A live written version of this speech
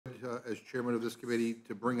as chairman of this committee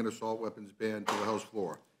to bring an assault weapons ban to the House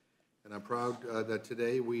floor. And I'm proud that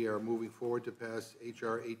today we are moving forward to pass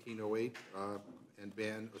H.R. 1808 and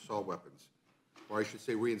ban assault weapons, or I should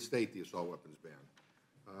say reinstate the assault weapons ban.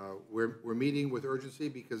 We're meeting with urgency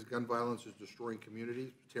because gun violence is destroying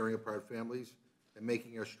communities, tearing apart families, and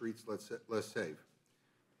making our streets less safe.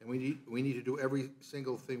 And we need to do every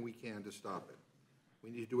single thing we can to stop it. We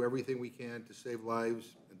need to do everything we can to save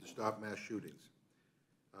lives and to stop mass shootings.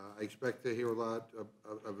 I expect to hear a lot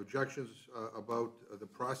of objections about the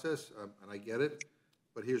process, and I get it,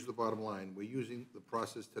 but here's the bottom line. We're using the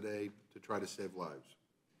process today to try to save lives.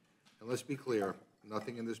 And let's be clear,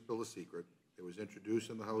 nothing in this bill is secret. It was introduced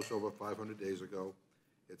in the House over 500 days ago.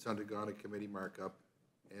 It's undergone a committee markup,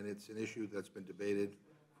 and it's an issue that's been debated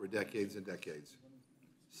for decades and decades.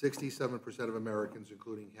 67% of Americans,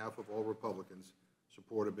 including half of all Republicans,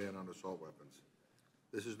 support a ban on assault weapons.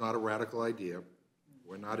 This is not a radical idea.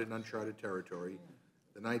 We're not in uncharted territory.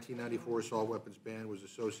 The 1994 assault weapons ban was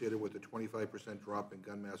associated with a 25% drop in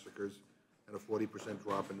gun massacres and a 40%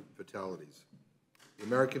 drop in fatalities. The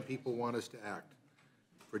American people want us to act.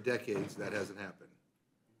 For decades, that hasn't happened.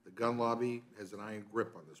 The gun lobby has an iron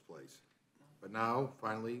grip on this place. But now,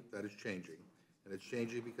 finally, that is changing. And it's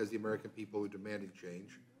changing because the American people are demanding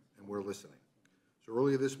change, and we're listening. So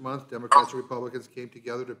earlier this month, Democrats and Republicans came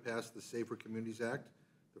together to pass the Safer Communities Act,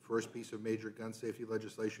 the first piece of major gun safety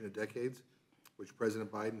legislation in decades, which President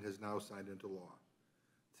Biden has now signed into law.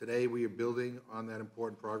 Today, we are building on that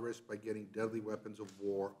important progress by getting deadly weapons of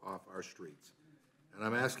war off our streets. And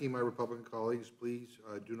I'm asking my Republican colleagues, please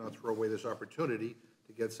do not throw away this opportunity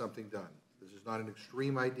to get something done. This is not an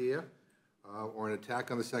extreme idea or an attack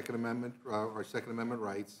on the Second Amendment or Second Amendment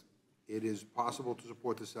rights. It is possible to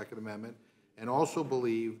support the Second Amendment and also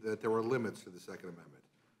believe that there are limits to the Second Amendment.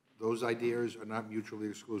 Those ideas are not mutually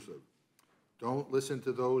exclusive. Don't listen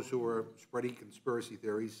to those who are spreading conspiracy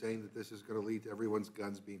theories saying that this is going to lead to everyone's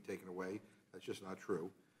guns being taken away. That's just not true.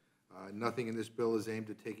 Nothing in this bill is aimed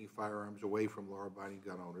at taking firearms away from law-abiding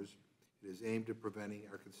gun owners. It is aimed at preventing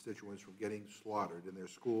our constituents from getting slaughtered in their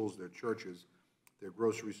schools, their churches, their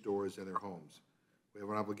grocery stores, and their homes. We have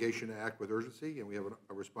an obligation to act with urgency, and we have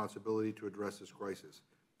a responsibility to address this crisis.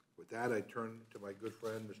 With that, I turn to my good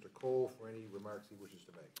friend, Mr. Cole, for any remarks he wishes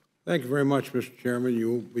to make. Thank you very much, Mr. Chairman.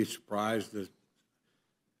 You will be surprised to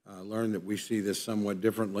learn that we see this somewhat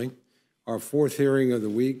differently. Our fourth hearing of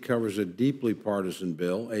the week covers a deeply partisan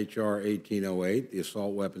bill, H.R. 1808, the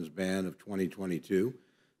assault weapons ban of 2022.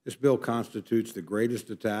 This bill constitutes the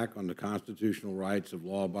greatest attack on the constitutional rights of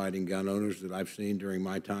law-abiding gun owners that I've seen during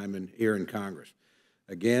my time here in Congress.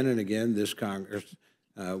 Again and again, this Congress,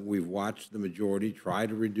 we've watched the majority try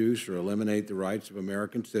to reduce or eliminate the rights of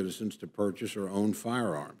American citizens to purchase or own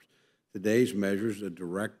firearms. Today's measure is a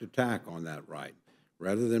direct attack on that right.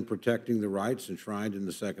 Rather than protecting the rights enshrined in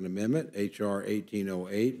the Second Amendment, H.R.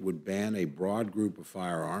 1808 would ban a broad group of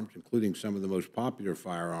firearms, including some of the most popular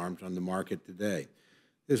firearms on the market today.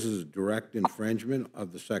 This is a direct infringement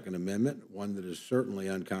of the Second Amendment, one that is certainly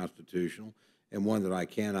unconstitutional, and one that I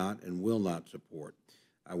cannot and will not support.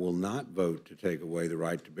 I will not vote to take away the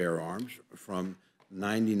right to bear arms from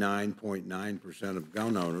 99.9% of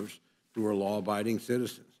gun owners who are law-abiding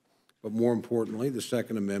citizens. But more importantly, the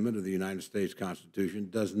Second Amendment of the United States Constitution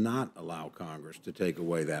does not allow Congress to take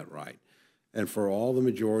away that right. And for all the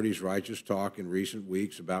majority's righteous talk in recent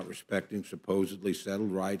weeks about respecting supposedly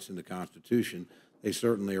settled rights in the Constitution, they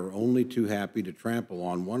certainly are only too happy to trample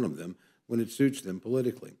on one of them when it suits them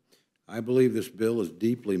politically. I believe this bill is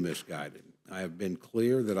deeply misguided. I have been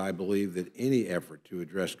clear that I believe that any effort to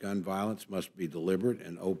address gun violence must be deliberate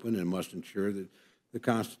and open and must ensure that the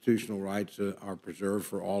constitutional rights are preserved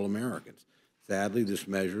for all Americans. Sadly, this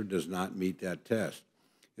measure does not meet that test.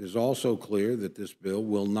 It is also clear that this bill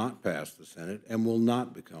will not pass the Senate and will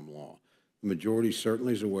not become law. The majority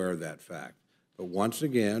certainly is aware of that fact. But once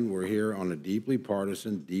again, we're here on a deeply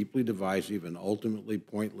partisan, deeply divisive, and ultimately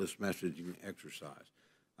pointless messaging exercise.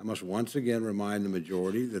 I must once again remind the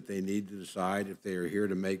majority that they need to decide if they are here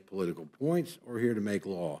to make political points or here to make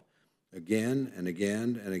law. Again and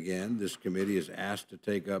again and again, this committee is asked to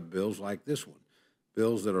take up bills like this one,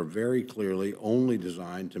 bills that are very clearly only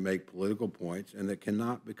designed to make political points and that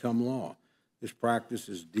cannot become law. This practice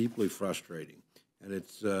is deeply frustrating, and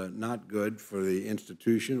it's not good for the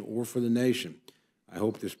institution or for the nation. I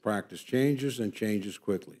hope this practice changes and changes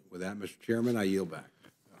quickly. With that, Mr. Chairman, I yield back.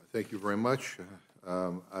 Thank you very much.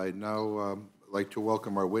 I'd now like to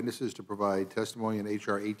welcome our witnesses to provide testimony on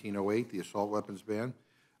H.R. 1808, the assault weapons ban.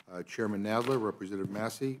 Chairman Nadler, Representative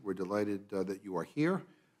Massie, we're delighted that you are here.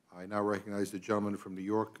 I now recognize the gentleman from New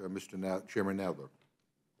York, Chairman Nadler.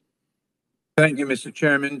 Thank you, Mr.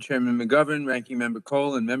 Chairman, Chairman McGovern, Ranking Member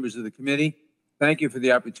Cole, and members of the committee. Thank you for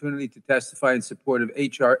the opportunity to testify in support of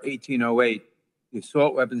H.R. 1808, the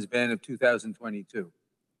assault weapons ban of 2022.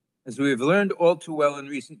 As we have learned all too well in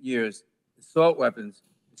recent years, assault weapons,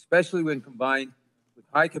 especially when combined with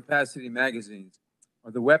high-capacity magazines,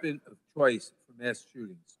 are the weapon of choice for mass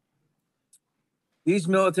shootings. These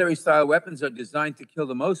military-style weapons are designed to kill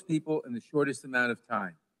the most people in the shortest amount of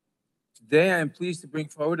time. Today, I am pleased to bring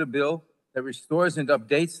forward a bill that restores and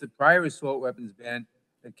updates the prior assault weapons ban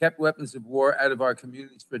that kept weapons of war out of our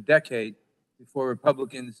communities for a decade before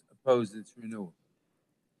Republicans opposed its renewal.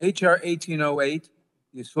 H.R. 1808,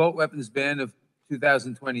 the assault weapons ban of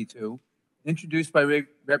 2022, introduced by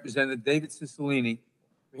Representative David Cicilline,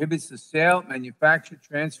 prohibits the sale, manufacture,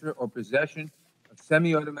 transfer, or possession of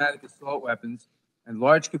semi-automatic assault weapons and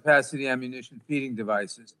large-capacity ammunition feeding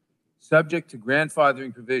devices, subject to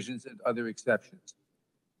grandfathering provisions and other exceptions.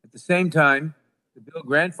 At the same time, the bill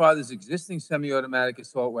grandfathers existing semi-automatic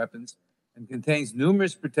assault weapons and contains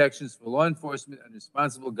numerous protections for law enforcement and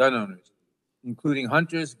responsible gun owners, including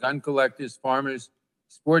hunters, gun collectors, farmers,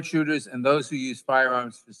 sport shooters, and those who use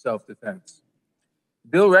firearms for self-defense. The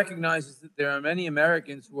bill recognizes that there are many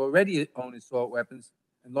Americans who already own assault weapons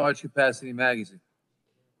and large-capacity magazines.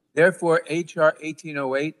 Therefore, H.R.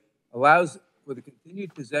 1808 allows for the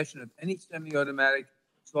continued possession of any semi-automatic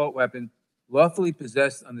assault weapon lawfully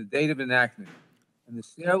possessed on the date of enactment, and the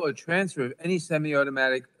sale or transfer of any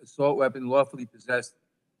semi-automatic assault weapon lawfully possessed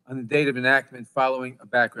on the date of enactment following a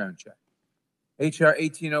background check. H.R.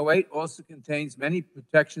 1808 also contains many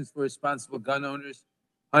protections for responsible gun owners,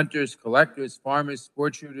 hunters, collectors, farmers,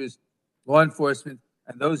 sport shooters, law enforcement,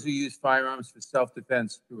 and those who use firearms for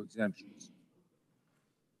self-defense through exemptions.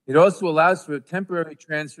 It also allows for temporary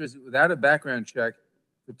transfers without a background check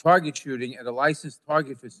for target shooting at a licensed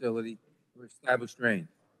target facility or established range.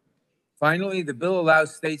 Finally, the bill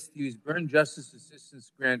allows states to use burn justice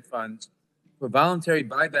assistance grant funds for voluntary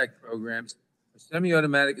buyback programs for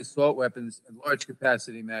semi-automatic assault weapons and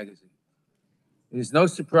large-capacity magazines. It is no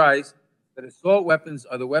surprise that assault weapons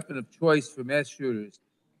are the weapon of choice for mass shooters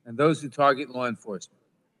and those who target law enforcement.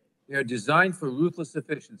 They are designed for ruthless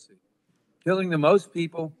efficiency, killing the most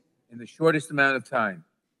people in the shortest amount of time.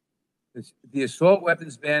 The Assault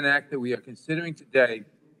Weapons Ban Act that we are considering today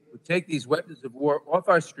would take these weapons of war off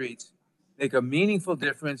our streets, make a meaningful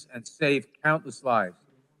difference, and save countless lives.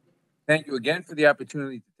 Thank you again for the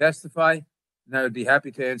opportunity to testify, and I would be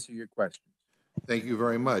happy to answer your questions. Thank you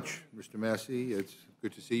very much, Mr. Massie. It's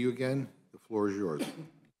good to see you again. The floor is yours.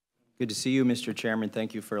 Good to see you, Mr. Chairman.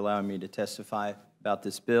 Thank you for allowing me to testify about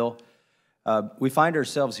this bill. We find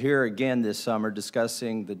ourselves here again this summer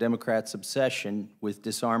discussing the Democrats' obsession with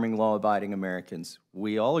disarming law-abiding Americans.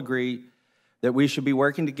 We all agree that we should be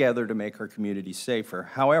working together to make our communities safer.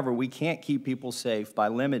 However, we can't keep people safe by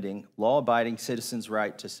limiting law-abiding citizens'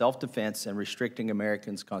 right to self-defense and restricting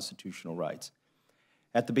Americans' constitutional rights.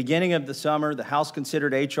 At the beginning of the summer, the House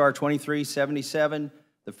considered H.R. 2377,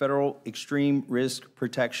 the Federal Extreme Risk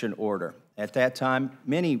Protection Order. At that time,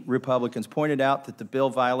 many Republicans pointed out that the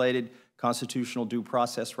bill violated constitutional due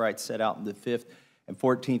process rights set out in the 5th and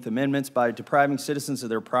 14th Amendments by depriving citizens of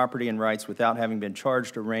their property and rights without having been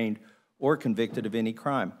charged, arraigned, or convicted of any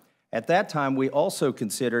crime. At that time, we also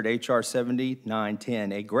considered H.R.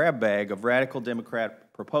 7910, a grab bag of radical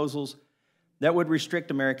Democrat proposals that would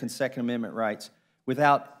restrict Americans' Second Amendment rights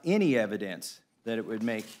without any evidence that it would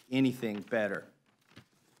make anything better.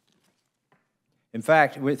 In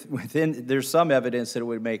fact, there's some evidence that it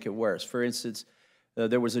would make it worse. For instance,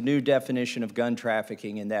 there was a new definition of gun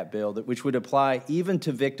trafficking in that bill which would apply even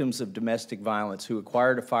to victims of domestic violence who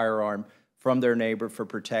acquired a firearm from their neighbor for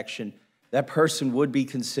protection. That person would be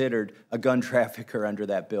considered a gun trafficker under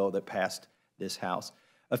that bill that passed this House.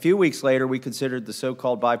 A few weeks later, we considered the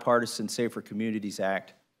so-called Bipartisan Safer Communities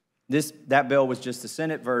Act. That bill was just the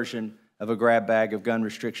Senate version of a grab bag of gun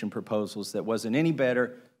restriction proposals that wasn't any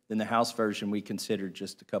better than the House version we considered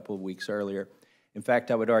just a couple of weeks earlier. In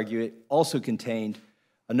fact, I would argue it also contained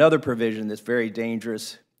another provision that's very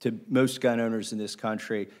dangerous to most gun owners in this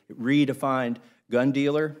country. It redefined gun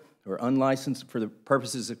dealer or unlicensed for the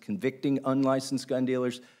purposes of convicting unlicensed gun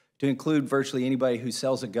dealers to include virtually anybody who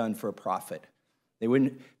sells a gun for a profit.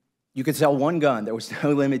 You could sell one gun. There was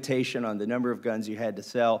no limitation on the number of guns you had to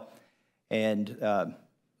sell, and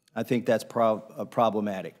I think that's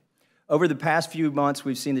problematic. Over the past few months,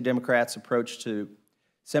 we've seen the Democrats' approach to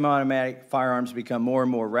semi-automatic firearms become more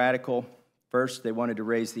and more radical. First, they wanted to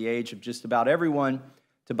raise the age of just about everyone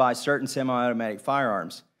to buy certain semi-automatic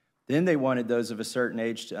firearms. Then they wanted those of a certain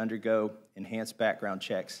age to undergo enhanced background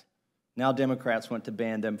checks. Now Democrats want to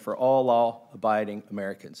ban them for all law-abiding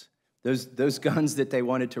Americans. Those guns that they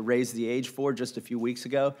wanted to raise the age for just a few weeks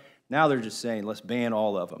ago, now they're just saying, let's ban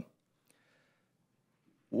all of them.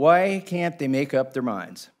 Why can't they make up their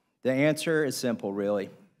minds? The answer is simple, really.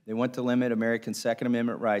 They want to limit American Second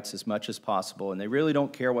Amendment rights as much as possible, and they really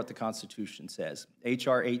don't care what the Constitution says.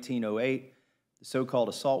 H.R. 1808, the so-called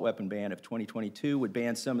assault weapon ban of 2022, would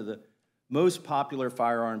ban some of the most popular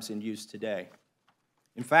firearms in use today.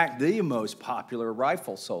 In fact, the most popular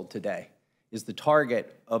rifle sold today is the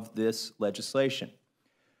target of this legislation.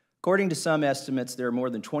 According to some estimates, there are more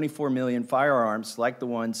than 24 million firearms like the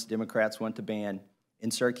ones Democrats want to ban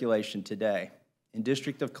in circulation today. In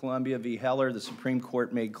District of Columbia v. Heller, the Supreme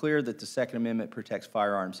Court made clear that the Second Amendment protects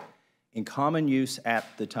firearms in common use at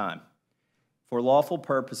the time for lawful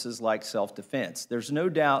purposes like self-defense. There's no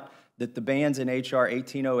doubt that the bans in H.R.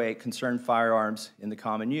 1808 concern firearms in the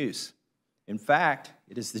common use. In fact,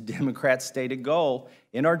 it is the Democrats' stated goal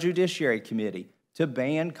in our Judiciary Committee to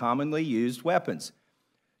ban commonly used weapons.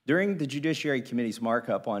 During the Judiciary Committee's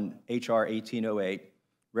markup on H.R. 1808,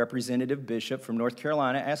 Representative Bishop from North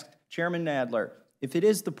Carolina asked Chairman Nadler if it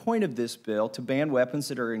is the point of this bill to ban weapons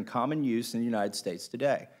that are in common use in the United States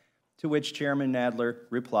today, to which Chairman Nadler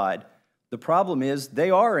replied, "The problem is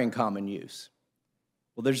they are in common use."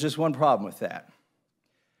 Well, there's just one problem with that.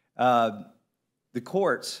 The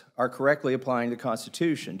courts are correctly applying the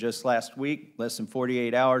Constitution. Just last week, less than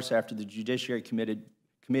 48 hours after the Judiciary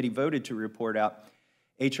Committee voted to report out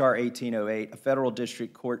H.R. 1808, a federal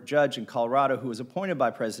district court judge in Colorado who was appointed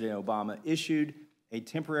by President Obama issued a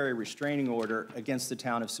temporary restraining order against the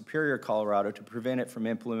town of Superior, Colorado, to prevent it from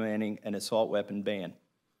implementing an assault weapon ban.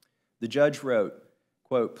 The judge wrote,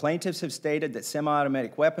 quote, "Plaintiffs have stated that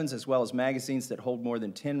semi-automatic weapons as well as magazines that hold more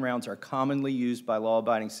than 10 rounds are commonly used by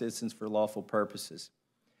law-abiding citizens for lawful purposes.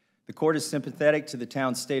 The court is sympathetic to the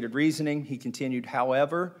town's stated reasoning." He continued,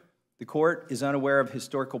 "However, the court is unaware of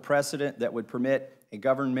historical precedent that would permit a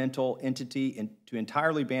governmental entity to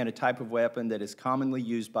entirely ban a type of weapon that is commonly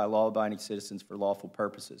used by law-abiding citizens for lawful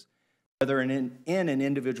purposes, whether in an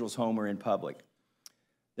individual's home or in public."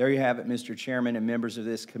 There you have it, Mr. Chairman and members of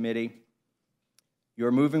this committee. You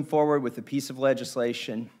are moving forward with a piece of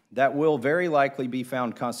legislation that will very likely be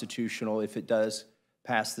found constitutional if it does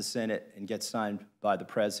pass the Senate and gets signed by the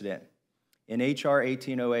President. In H.R.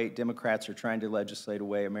 1808, Democrats are trying to legislate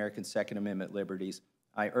away American Second Amendment liberties.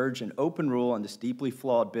 I urge an open rule on this deeply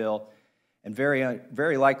flawed bill and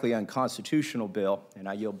very likely unconstitutional bill, and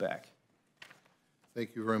I yield back.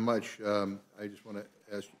 Thank you very much. I just want to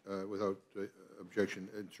ask, without objection,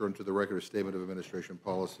 turn to the record a statement of administration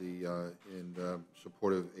policy in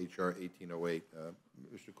support of H.R. 1808.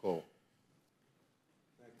 Mr. Cole.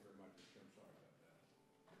 Thank you very much,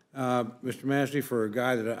 Mr. Chairman. Mr. Massie, for a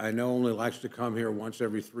guy that I know only likes to come here once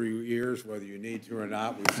every 3 years, whether you need to or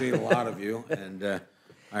not, we've seen a lot of you, and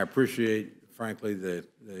I appreciate, frankly,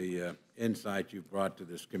 the insight you've brought to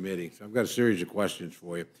this committee. So I've got a series of questions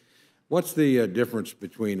for you. What's the difference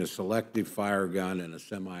between a selective fire gun and a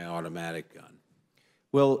semi-automatic gun?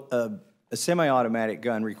 Well, a semi-automatic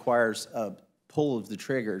gun requires a pull of the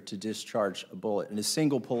trigger to discharge a bullet, and a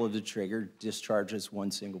single pull of the trigger discharges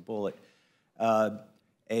one single bullet.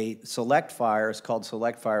 A select fire is called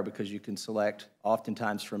select fire because you can select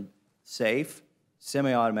oftentimes from safe,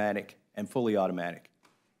 semi-automatic, and fully automatic.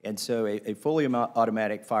 And so a fully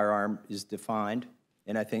automatic firearm is defined,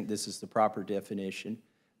 and I think this is the proper definition,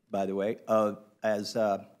 by the way, as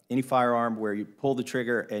any firearm where you pull the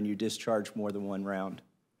trigger and you discharge more than one round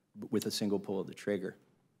with a single pull of the trigger.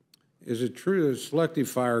 Is it true that selective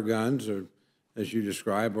fire guns, or, as you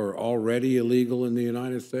describe, are already illegal in the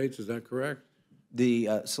United States? Is that correct?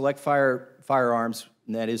 The select firearms,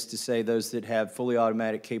 and that is to say those that have fully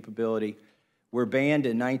automatic capability, were banned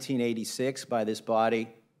in 1986 by this body,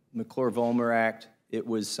 McClure-Volmer Act. It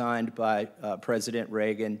was signed by President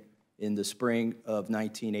Reagan in the spring of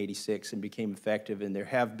 1986 and became effective, and there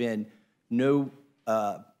have been no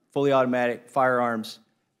fully automatic firearms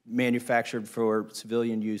manufactured for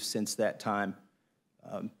civilian use since that time.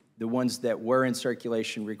 The ones that were in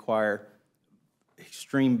circulation require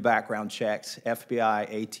extreme background checks, FBI,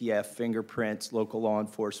 ATF, fingerprints, local law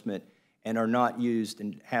enforcement, and are not used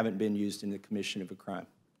and haven't been used in the commission of a crime.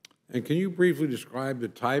 And can you briefly describe the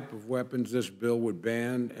type of weapons this bill would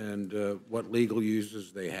ban and what legal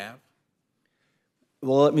uses they have?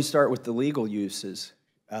 Well, let me start with the legal uses.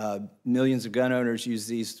 Millions of gun owners use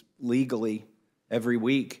these legally every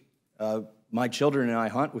week. My children and I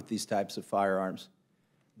hunt with these types of firearms.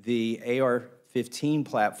 The AR-15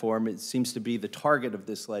 platform, it seems to be the target of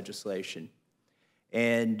this legislation.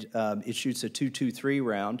 And it shoots a .223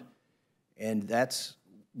 round, and that's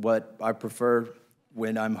what I prefer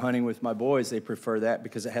when I'm hunting with my boys, they prefer that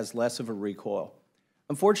because it has less of a recoil.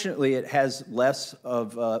 Unfortunately, it has less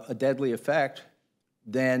of a deadly effect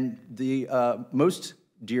than the most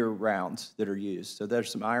deer rounds that are used. So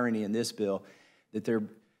there's some irony in this bill that they're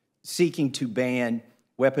seeking to ban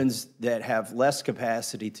weapons that have less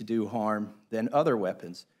capacity to do harm than other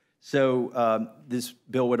weapons. So this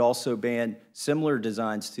bill would also ban similar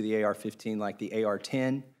designs to the AR-15, like the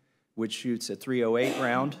AR-10, which shoots a .308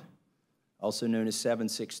 round, also known as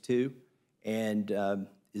 7.62, and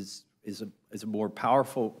is a more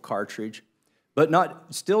powerful cartridge, but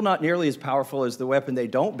still not nearly as powerful as the weapon they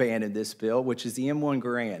don't ban in this bill, which is the M1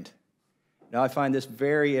 Garand. Now, I find this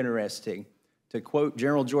very interesting. To quote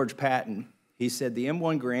General George Patton, he said, "The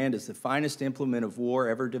M1 Garand is the finest implement of war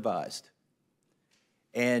ever devised."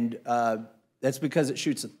 And that's because it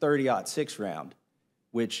shoots a .30-06 round,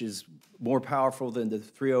 which is more powerful than the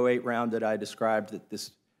 .308 round that I described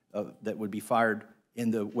that would be fired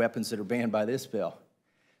in the weapons that are banned by this bill.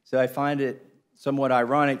 So I find it somewhat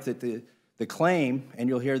ironic that the claim, and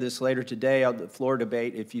you'll hear this later today on the floor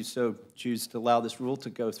debate if you so choose to allow this rule to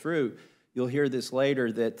go through, you'll hear this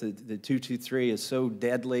later that the .223 is so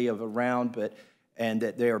deadly of a round, and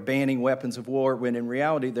that they are banning weapons of war, when in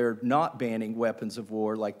reality they're not banning weapons of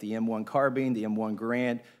war like the M1 carbine, the M1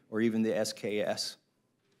 Garand, or even the SKS.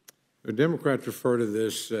 The Democrats refer to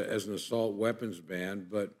this as an assault weapons ban,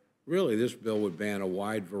 but really this bill would ban a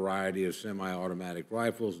wide variety of semi-automatic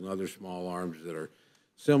rifles and other small arms that are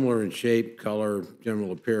similar in shape, color,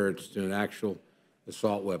 general appearance to an actual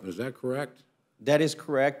assault weapon. Is that correct? That is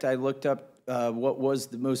correct. I looked up what was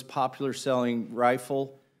the most popular selling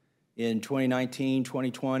rifle in 2019,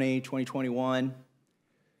 2020, 2021.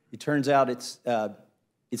 It turns out it's a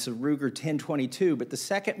Ruger 1022, but the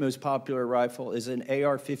second most popular rifle is an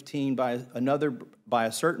AR-15 by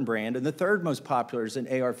a certain brand, and the third most popular is an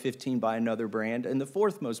AR-15 by another brand, and the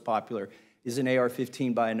fourth most popular is an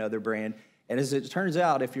AR-15 by another brand. And as it turns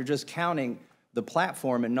out, if you're just counting the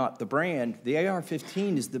platform and not the brand, the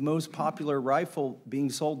AR-15 is the most popular rifle being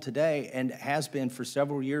sold today and has been for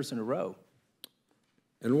several years in a row.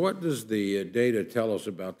 And what does the data tell us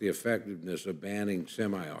about the effectiveness of banning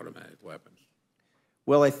semi-automatic weapons?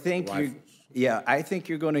 Well, I think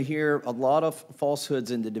you're going to hear a lot of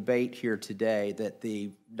falsehoods in the debate here today that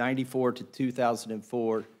the 94 to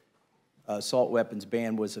 2004 assault weapons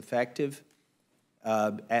ban was effective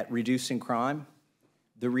at reducing crime.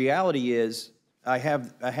 The reality is, I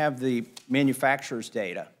have the manufacturer's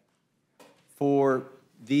data for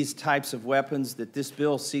these types of weapons that this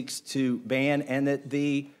bill seeks to ban and that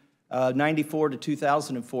the 94 to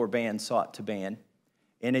 2004 ban sought to ban.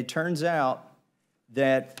 And it turns out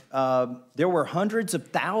that there were hundreds of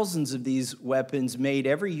thousands of these weapons made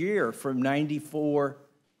every year from 94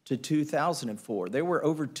 to 2004. There were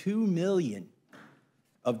over 2 million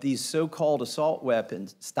of these so-called assault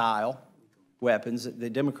weapons, style weapons. The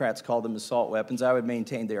Democrats call them assault weapons. I would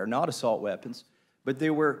maintain they are not assault weapons. But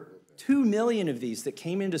there were 2 million of these that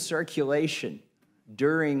came into circulation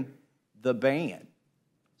during the ban.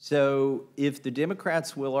 So if the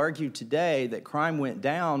Democrats will argue today that crime went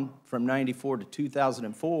down from 94 to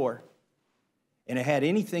 2004, and it had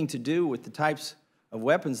anything to do with the types of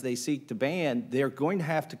weapons they seek to ban, they're going to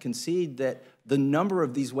have to concede that the number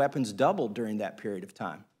of these weapons doubled during that period of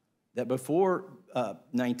time. That before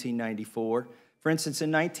 1994, for instance,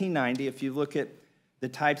 in 1990, if you look at the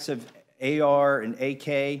types of AR and AK,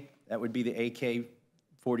 that would be the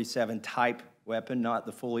AK-47 type weapon, not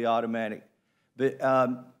the fully automatic. But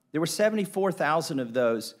there were 74,000 of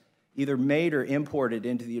those either made or imported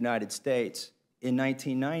into the United States in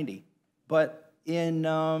 1990. But in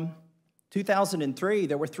 2003,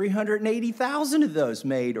 there were 380,000 of those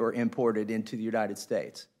made or imported into the United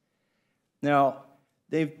States. Now,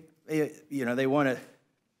 they want to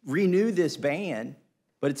renew this ban,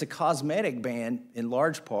 but it's a cosmetic ban in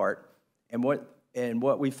large part. And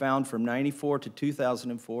what we found from 94 to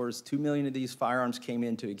 2004 is 2 million of these firearms came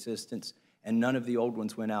into existence, and none of the old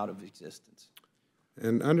ones went out of existence.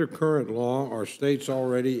 And under current law, are states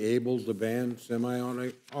already able to ban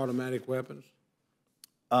semi-automatic weapons?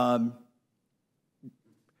 I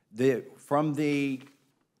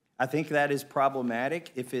think that is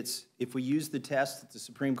problematic if we use the test that the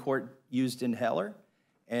Supreme Court used in Heller,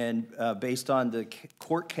 and based on the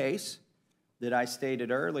court case that I stated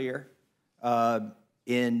earlier,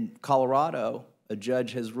 in Colorado, a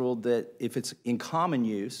judge has ruled that if it's in common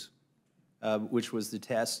use, which was the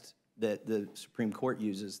test that the Supreme Court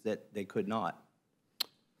uses, that they could not.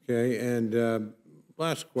 Okay, and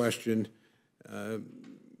last question. And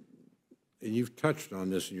you've touched on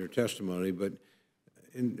this in your testimony, but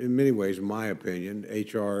in many ways, in my opinion,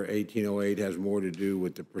 H.R. 1808 has more to do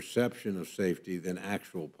with the perception of safety than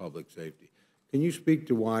actual public safety. Can you speak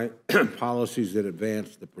to why policies that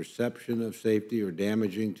advance the perception of safety are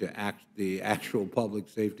damaging to the actual public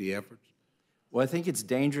safety efforts? Well, I think it's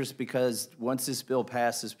dangerous because once this bill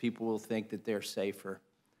passes, people will think that they're safer.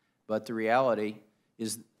 But the reality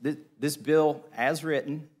is that this bill, as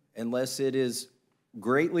written, unless it is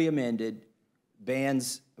greatly amended,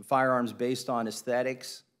 bans firearms based on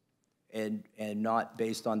aesthetics and not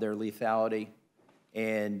based on their lethality.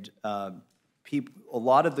 And a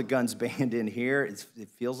lot of the guns banned in here, it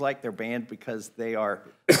feels like they're banned because they're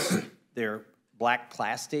black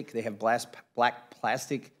plastic. They have black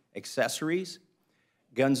plastic accessories.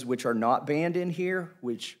 Guns which are not banned in here,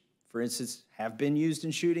 which, for instance, have been used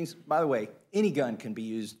in shootings. By the way, any gun can be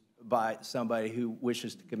used by somebody who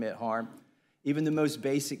wishes to commit harm. Even the most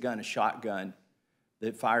basic gun, a shotgun,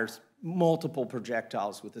 that fires multiple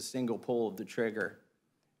projectiles with a single pull of the trigger.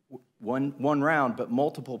 One round, but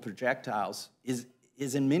multiple projectiles is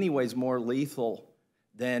in many ways more lethal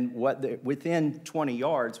than within 20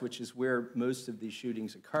 yards, which is where most of these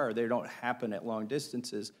shootings occur. They don't happen at long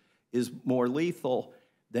distances, is more lethal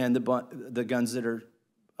than the guns that are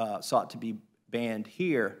sought to be banned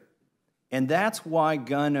here. And that's why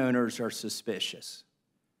gun owners are suspicious.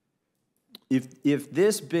 If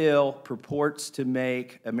this bill purports to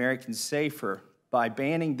make Americans safer by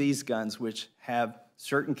banning these guns, which have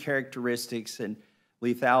certain characteristics and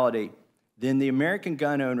lethality, then the American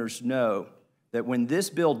gun owners know that when this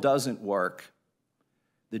bill doesn't work,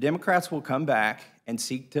 the Democrats will come back and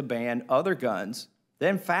seek to ban other guns that,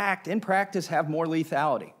 in fact, in practice, have more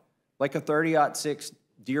lethality, like a 30-06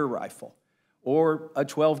 deer rifle or a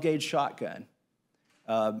 12-gauge shotgun,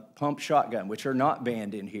 pump shotgun, which are not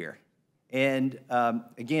banned in here. And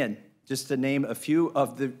again, just to name a few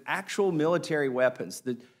of the actual military weapons,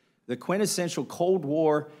 the quintessential Cold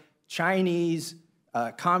War Chinese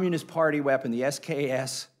Communist Party weapon, the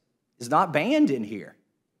SKS, is not banned in here.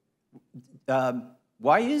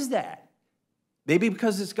 Why is that? Maybe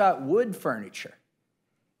because it's got wood furniture.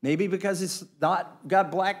 Maybe because it's not got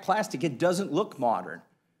black plastic. It doesn't look modern.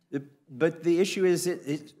 But the issue is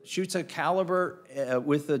it shoots a caliber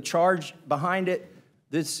with a charge behind it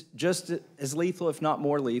that's just as lethal, if not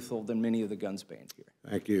more lethal, than many of the guns banned here.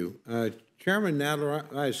 Thank you. Chairman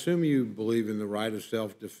Nadler, I assume you believe in the right of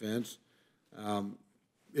self-defense.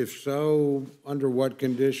 If so, under what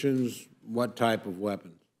conditions, what type of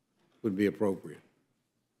weapons would be appropriate?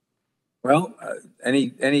 Well,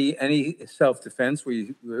 any self-defense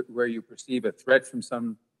where you perceive a threat from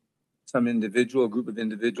some individual, group of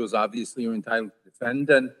individuals, obviously you're entitled to defend,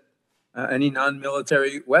 and any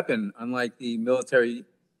non-military weapon, unlike the military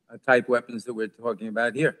type weapons that we're talking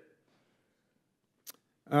about here.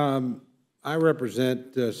 I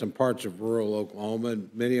represent some parts of rural Oklahoma, and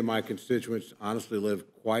many of my constituents honestly live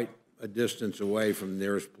quite a distance away from the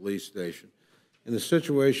nearest police station. In a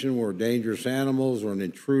situation where dangerous animals or an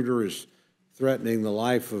intruder is threatening the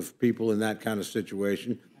life of people in that kind of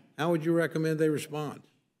situation, how would you recommend they respond?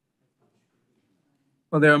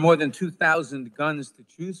 Well, there are more than 2,000 guns to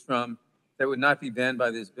choose from that would not be banned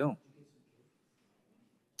by this bill.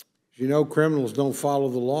 You know, criminals don't follow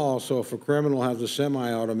the law, so if a criminal has a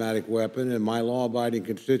semi-automatic weapon and my law-abiding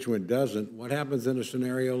constituent doesn't, what happens in a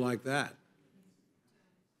scenario like that?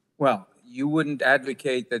 Well, you wouldn't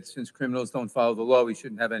advocate that since criminals don't follow the law, we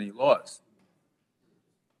shouldn't have any laws.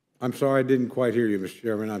 I'm sorry, I didn't quite hear you, Mr.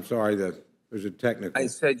 Chairman. I'm sorry that there's a technical. I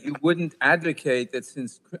said you wouldn't advocate that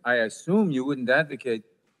since, I assume you wouldn't advocate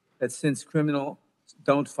that since criminals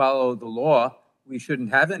don't follow the law, we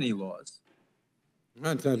shouldn't have any laws.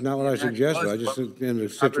 That's not what I suggested. I just think in a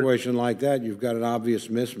situation like that, you've got an obvious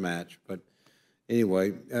mismatch. But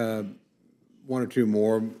anyway, one or two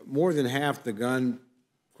more. More than half the gun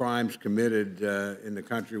crimes committed in the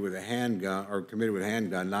country with a handgun are committed with a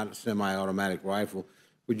handgun, not a semi-automatic rifle.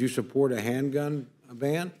 Would you support a handgun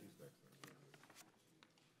ban?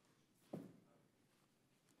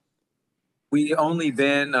 We only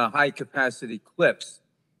ban high-capacity clips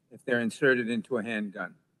if they're inserted into a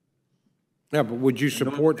handgun. Yeah, but would you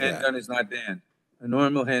support that? A handgun is not banned. A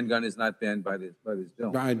normal handgun is not banned by this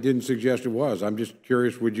bill. I didn't suggest it was. I'm just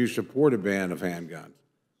curious, would you support a ban of handguns?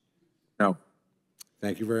 No.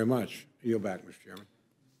 Thank you very much. Yield back, Mr. Chairman.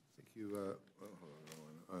 Thank you.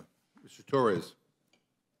 Mr. Torres.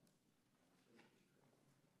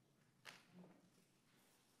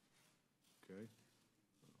 Okay.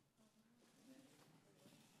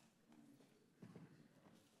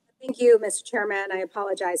 Thank you, Mr. Chairman. I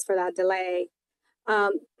apologize for that delay.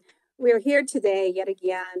 We are here today yet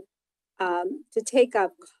again to take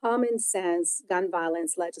up common sense gun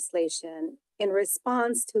violence legislation in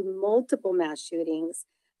response to multiple mass shootings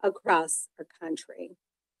across our country.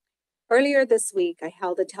 Earlier this week, I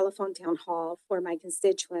held a telephone town hall for my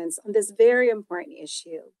constituents on this very important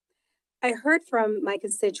issue. I heard from my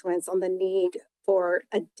constituents on the need for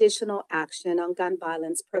additional action on gun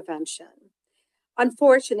violence prevention.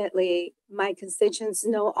 Unfortunately, my constituents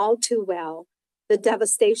know all too well the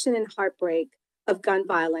devastation and heartbreak of gun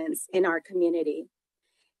violence in our community.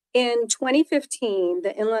 In 2015,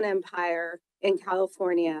 the Inland Empire in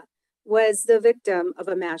California was the victim of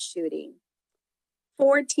a mass shooting.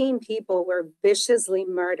 14 people were viciously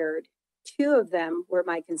murdered. 2 of them were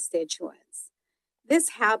my constituents. This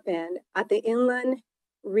happened at the Inland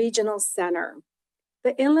Regional Center.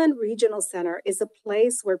 The Inland Regional Center is a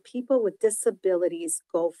place where people with disabilities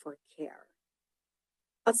go for care.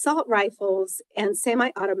 Assault rifles and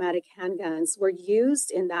semi-automatic handguns were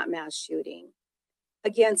used in that mass shooting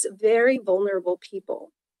against very vulnerable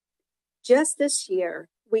people. Just this year,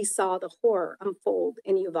 we saw the horror unfold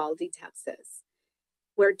in Uvalde, Texas,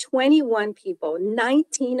 where 21 people,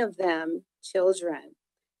 19 of them children,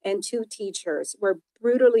 and 2 teachers were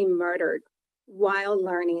brutally murdered while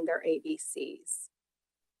learning their ABCs.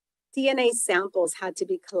 DNA samples had to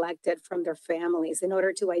be collected from their families in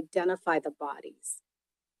order to identify the bodies.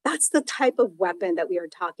 That's the type of weapon that we are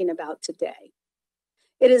talking about today.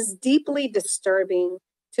 It is deeply disturbing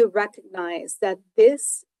to recognize that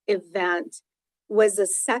this event was the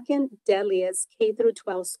second deadliest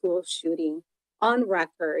K-12 school shooting on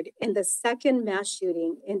record and the second mass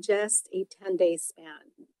shooting in just a 10-day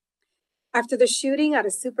span. After the shooting at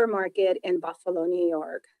a supermarket in Buffalo, New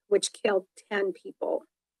York, which killed 10 people,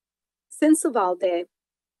 since Uvalde,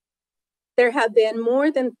 there have been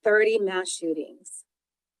more than 30 mass shootings.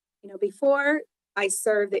 Before I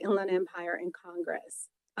served the Inland Empire in Congress,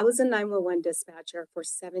 I was a 911 dispatcher for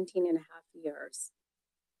 17 and a half years.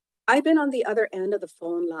 I've been on the other end of the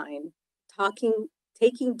phone line,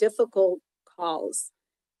 taking difficult calls.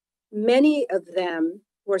 Many of them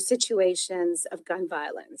were situations of gun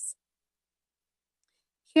violence.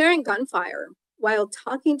 Hearing gunfire while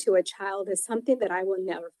talking to a child is something that I will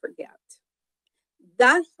never forget.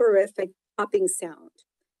 That horrific popping sound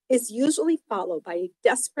is usually followed by a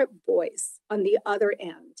desperate voice on the other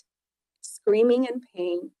end, screaming in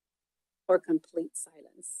pain or complete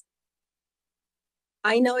silence.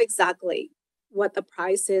 I know exactly what the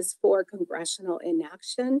price is for congressional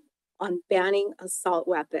inaction on banning assault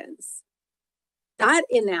weapons. That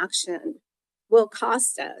inaction will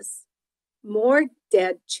cost us more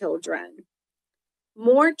dead children,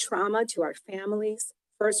 more trauma to our families,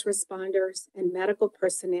 first responders, and medical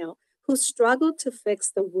personnel who struggle to fix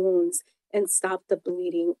the wounds and stop the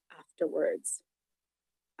bleeding afterwards.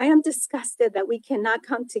 I am disgusted that we cannot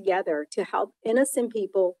come together to help innocent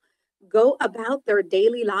people go about their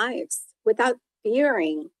daily lives without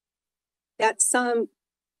fearing that some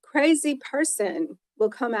crazy person will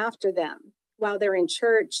come after them while they're in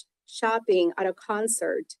church, shopping, at a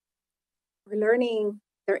concert, or learning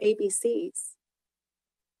their ABCs.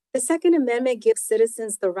 The Second Amendment gives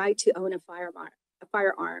citizens the right to own a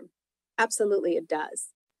firearm. Absolutely, it does.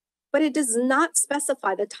 But it does not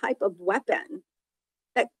specify the type of weapon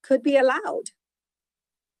that could be allowed.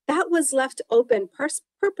 That was left open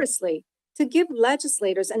purposely to give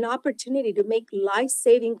legislators an opportunity to make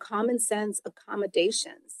life-saving common sense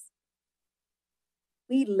accommodations.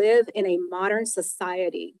 We live in a modern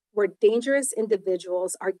society where dangerous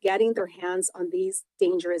individuals are getting their hands on these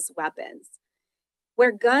dangerous weapons,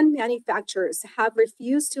 where gun manufacturers have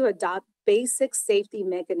refused to adopt basic safety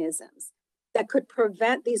mechanisms that could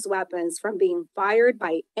prevent these weapons from being fired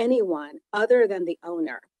by anyone other than the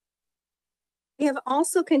owner. They have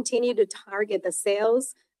also continued to target the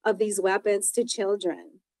sales of these weapons to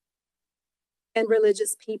children and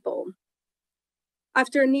religious people.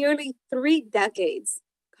 After nearly 3 decades,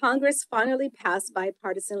 Congress finally passed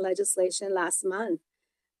bipartisan legislation last month,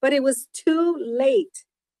 but it was too late,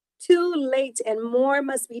 and more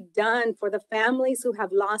must be done for the families who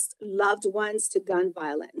have lost loved ones to gun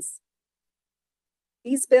violence.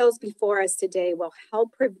 These bills before us today will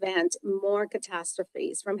help prevent more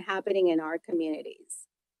catastrophes from happening in our communities.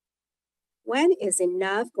 When is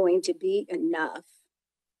enough going to be enough?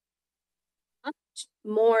 How much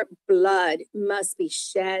more blood must be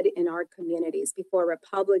shed in our communities before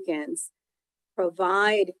Republicans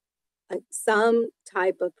provide some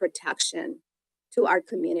type of protection to our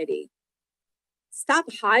community? Stop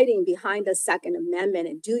hiding behind the Second Amendment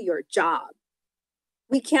and do your job.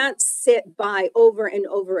 We can't sit by over and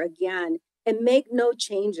over again and make no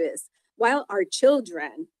changes while our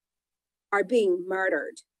children are being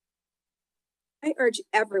murdered. I urge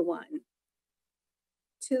everyone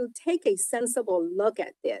to take a sensible look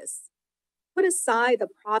at this. Put aside the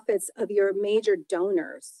profits of your major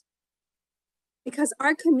donors because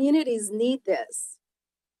our communities need this.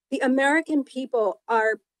 The American people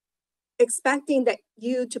are expecting that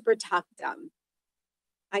you to protect them.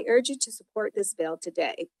 I urge you to support this bill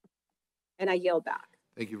today, and I yield back.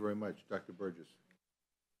 Thank you very much. Dr. Burgess.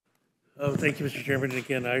 Oh, thank you, Mr. Chairman. And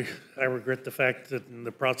again, I regret the fact that in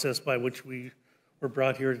the process by which we were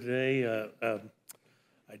brought here today,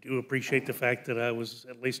 I do appreciate the fact that I was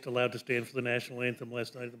at least allowed to stand for the national anthem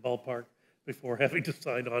last night at the ballpark before having to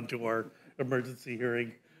sign on to our emergency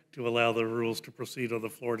hearing to allow the rules to proceed on the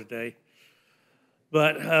floor today.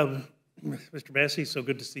 But Mr. Massie, so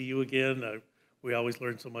good to see you again. We always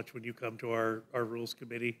learn so much when you come to our Rules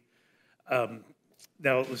Committee.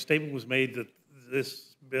 Now, the statement was made that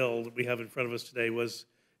this bill that we have in front of us today has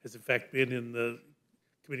in fact been in the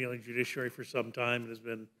Committee on the Judiciary for some time and has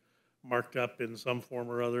been marked up in some form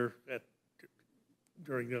or other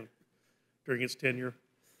during its tenure.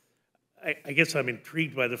 I guess I'm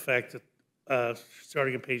intrigued by the fact that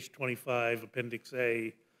starting on page 25, Appendix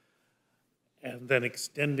A, and then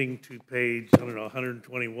extending to page,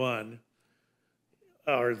 121,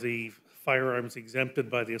 are the firearms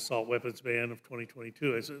exempted by the assault weapons ban of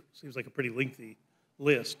 2022. It seems like a pretty lengthy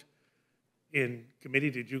list. In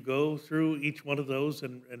committee, did you go through each one of those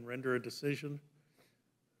and render a decision?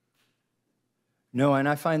 No, and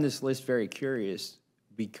I find this list very curious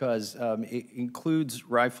because it includes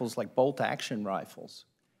rifles like bolt-action rifles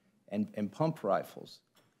and pump rifles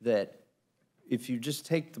that if you just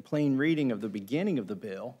take the plain reading of the beginning of the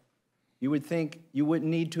bill, you would think you wouldn't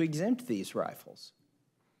need to exempt these rifles.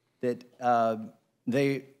 That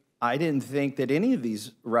I didn't think that any of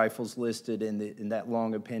these rifles listed in that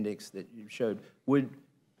long appendix that you showed would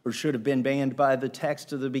or should have been banned by the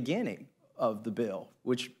text of the beginning of the bill,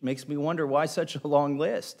 which makes me wonder why such a long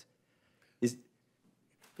list.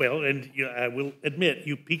 Well, and I will admit,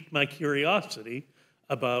 you piqued my curiosity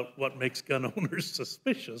about what makes gun owners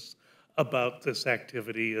suspicious about this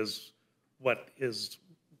activity. Is what is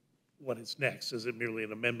next? Is it merely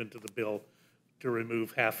an amendment to the bill to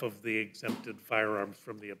remove half of the exempted firearms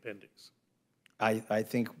from the appendix? I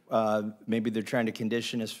think maybe they're trying to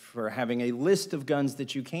condition us for having a list of guns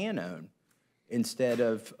that you can own instead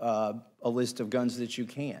of a list of guns that you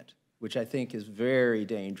can't, which I think is very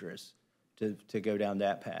dangerous to go down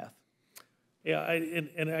that path. Yeah,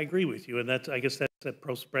 and I agree with you, and I guess that's that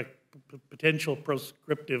potential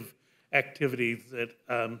proscriptive activity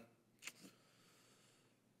that,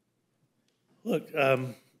 look.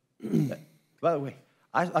 By the way,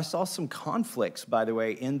 I saw some conflicts, by the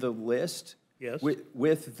way, in the list. Yes.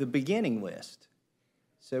 With the beginning list.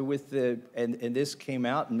 So with and this came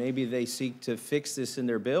out, and maybe they seek to fix this in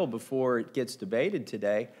their bill before it gets debated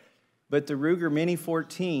today, but the Ruger Mini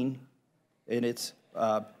 14, in its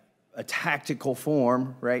a tactical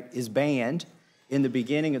form, right, is banned in the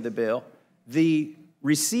beginning of the bill. The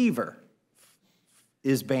receiver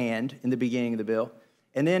is banned in the beginning of the bill.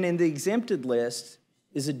 And then in the exempted list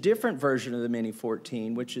is a different version of the Mini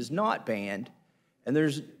 14, which is not banned. And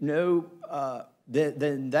there's no,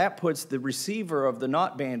 then that puts the receiver of the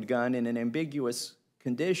not banned gun in an ambiguous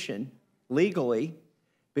condition legally,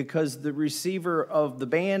 because the receiver of the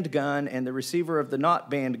banned gun and the receiver of the not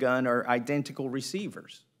banned gun are identical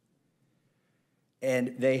receivers.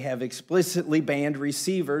 And they have explicitly banned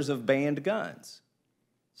receivers of banned guns.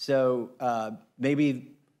 So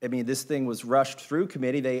maybe, I mean, this thing was rushed through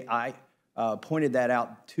committee. I pointed that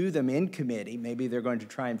out to them in committee. Maybe they're going to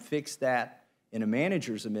try and fix that in a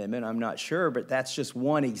manager's amendment. I'm not sure, but that's just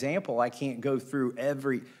one example. I can't go through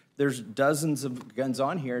there's dozens of guns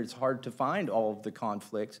on here. It's hard to find all of the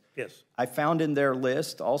conflicts. Yes. I found in their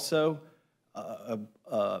list also a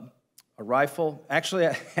rifle. Actually,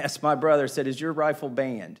 I asked my brother, said, is your rifle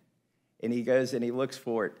banned? And he goes and he looks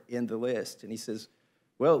for it in the list. And he says,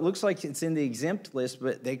 well, it looks like it's in the exempt list,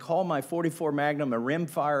 but they call my .44 Magnum a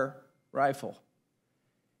rimfire rifle.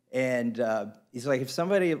 And he's like, if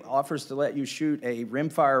somebody offers to let you shoot a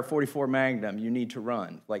rimfire .44 Magnum, you need to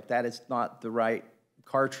run. Like, that is not the right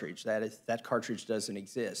cartridge. That cartridge doesn't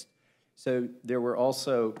exist. So there were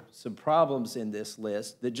also some problems in this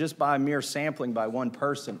list that just by mere sampling by one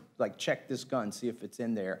person, like, check this gun, see if it's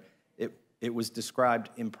in there, it was described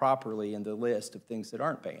improperly in the list of things that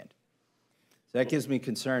aren't banned. So that gives me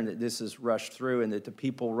concern that this is rushed through and that the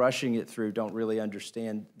people rushing it through don't really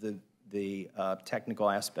understand the technical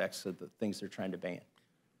aspects of the things they're trying to ban.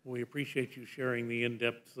 We appreciate you sharing the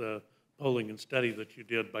in-depth polling and study that you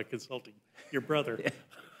did by consulting your brother. Yeah.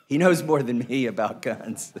 He knows more than me about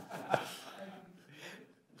guns.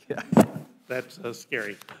 Yeah. That's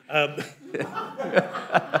scary.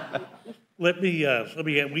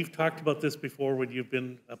 We've talked about this before when you've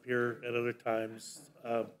been up here at other times.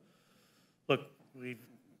 Look, we've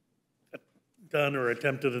done or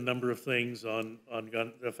attempted a number of things on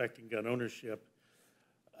affecting gun ownership.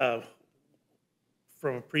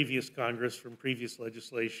 From a previous Congress, from previous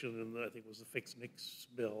legislation, and I think it was the Fix Nix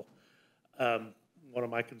bill, one of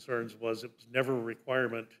my concerns was it was never a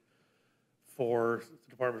requirement for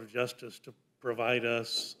the Department of Justice to provide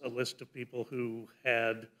us a list of people who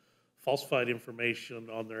had falsified information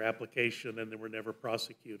on their application and they were never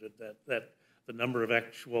prosecuted. That the number of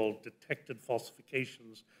actual detected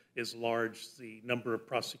falsifications is large, the number of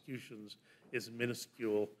prosecutions is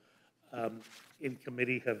minuscule. In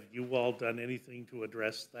committee, have you all done anything to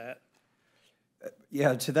address that?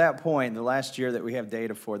 Yeah, to that point, the last year that we have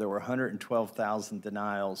data for, there were 112,000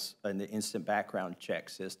 denials in the instant background check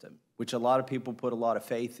system, which a lot of people put a lot of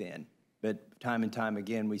faith in. But time and time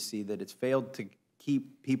again, we see that it's failed to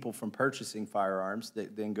keep people from purchasing firearms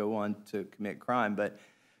that then go on to commit crime. But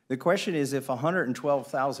the question is, if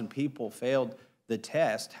 112,000 people failed the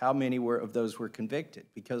test, how many of those were convicted?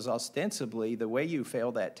 Because ostensibly, the way you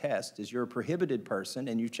fail that test is you're a prohibited person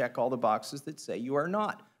and you check all the boxes that say you are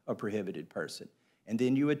not a prohibited person. And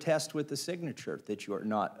then you attest with the signature that you are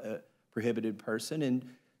not a prohibited person, and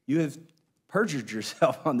you have perjured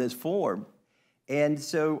yourself on this form. And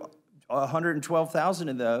so 112,000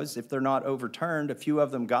 of those, if they're not overturned, a few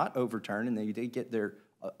of them got overturned and they did get their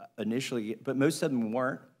initially, but most of them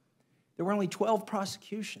weren't. There were only 12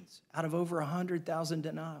 prosecutions out of over 100,000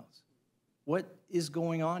 denials. What is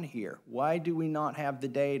going on here? Why do we not have the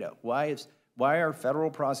data? Why are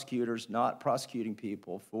federal prosecutors not prosecuting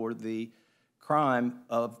people for the crime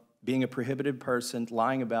of being a prohibited person,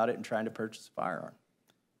 lying about it, and trying to purchase a firearm?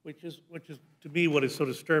 Which is to me what is so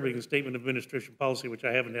disturbing, the statement of administration policy, which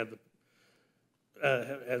I haven't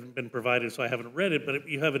hasn't been provided, so I haven't read it. But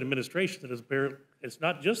you have an administration that is it's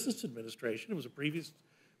not just this administration. It was a previous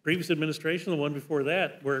administration, the one before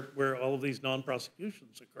that, where all of these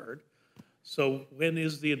non-prosecutions occurred. So when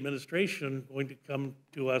is the administration going to come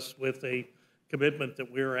to us with a commitment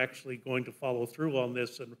that we're actually going to follow through on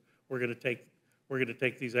this and we're going to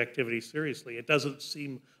take these activities seriously? It doesn't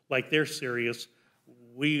seem like they're serious.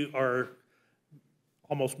 We are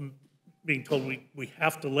almost being told we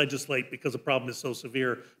have to legislate because the problem is so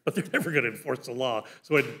severe, but they're never going to enforce the law.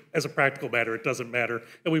 So as a practical matter, it doesn't matter,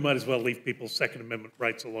 and we might as well leave people's Second Amendment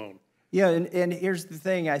rights alone. Yeah, and here's the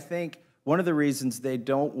thing. I think one of the reasons they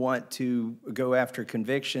don't want to go after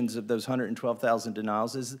convictions of those 112,000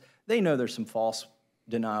 denials is they know there's some false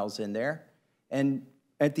denials in there. And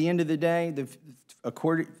at the end of the day,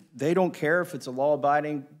 they don't care if it's a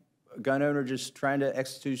law-abiding gun owner just trying to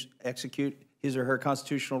execute his or her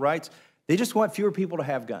constitutional rights. They just want fewer people to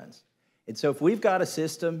have guns. And so if we've got a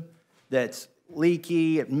system that's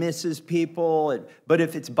leaky, it misses people, but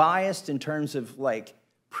if it's biased in terms of like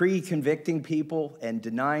pre-convicting people and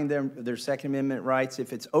denying them their Second Amendment rights,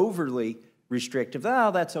 if it's overly restrictive,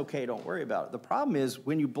 oh, that's okay, don't worry about it. The problem is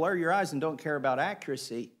when you blur your eyes and don't care about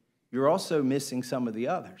accuracy, you're also missing some of the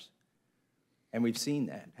others. And we've seen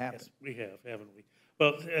that happen. Yes, we have, haven't we?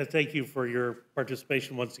 Well, thank you for your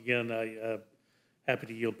participation once again. I'm happy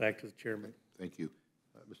to yield back to the chairman. Thank you.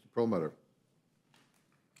 Mr. Perlmutter.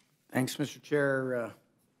 Thanks, Mr. Chair.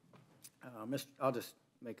 I'll just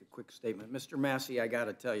make a quick statement. Mr. Massie, I got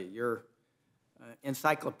to tell you, your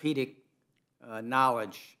encyclopedic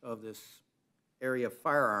knowledge of this area of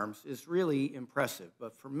firearms is really impressive.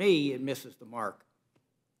 But for me, it misses the mark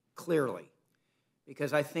clearly.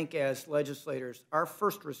 Because I think as legislators, our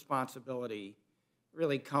first responsibility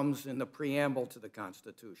really comes in the preamble to the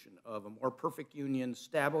Constitution of a more perfect union,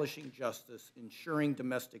 establishing justice, ensuring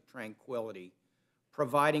domestic tranquility,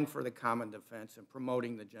 providing for the common defense, and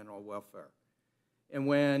promoting the general welfare. And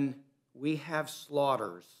when we have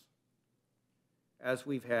slaughters, as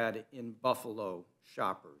we've had in Buffalo,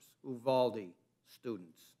 shoppers, Uvalde,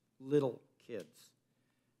 students, little kids,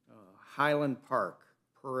 Highland Park,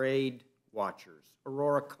 parade watchers,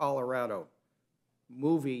 Aurora, Colorado,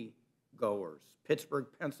 movie goers, Pittsburgh,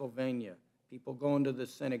 Pennsylvania, people going to the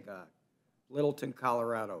synagogue, Littleton,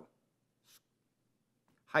 Colorado,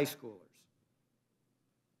 high schoolers.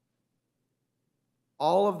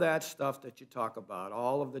 All of that stuff that you talk about,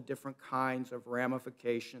 all of the different kinds of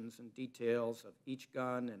ramifications and details of each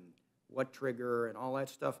gun and what trigger and all that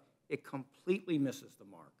stuff, it completely misses the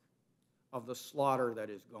mark of the slaughter that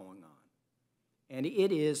is going on. And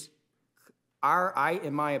it is,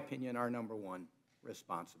 in my opinion, our number one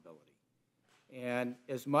responsibility. And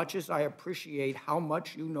as much as I appreciate how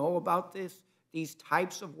much you know about these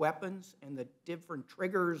types of weapons and the different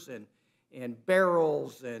triggers and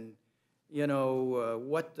barrels and, you know,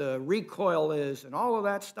 what the recoil is and all of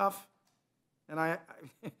that stuff. And I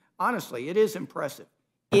honestly, it is impressive.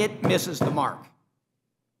 It misses the mark.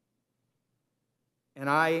 And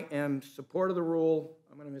I am support of the rule.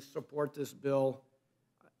 I'm going to support this bill.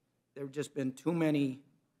 There have just been too many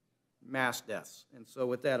mass deaths. And so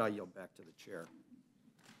with that, I'll yield back to the chair.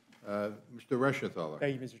 Mr. Reschenthaler.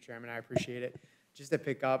 Thank you, Mr. Chairman. I appreciate it. Just to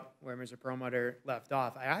pick up where Mr. Perlmutter left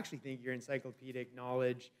off, I actually think your encyclopedic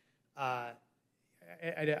knowledge, I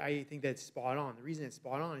think that's spot on. The reason it's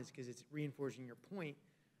spot on is because it's reinforcing your point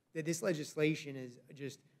that this legislation is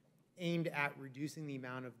just aimed at reducing the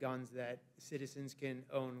amount of guns that citizens can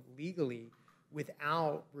own legally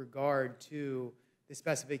without regard to the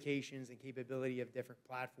specifications and capability of different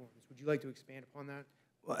platforms. Would you like to expand upon that?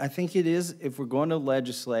 Well, I think it is, if we're going to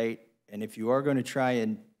legislate, and if you are going to try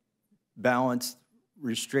and balance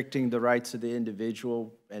restricting the rights of the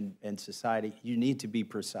individual and society, you need to be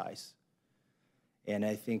precise. And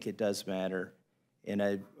I think it does matter. And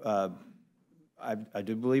I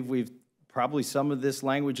do believe probably some of this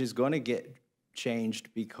language is going to get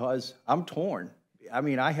changed because I'm torn. I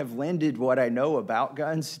mean, I have lended what I know about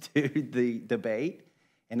guns to the debate,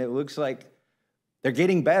 and it looks like they're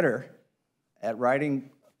getting better at writing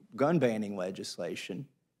gun banning legislation,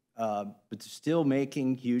 but they're still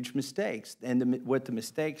making huge mistakes. And what the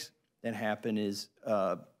mistakes that happen is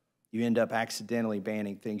you end up accidentally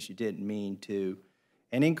banning things you didn't mean to,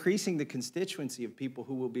 and increasing the constituency of people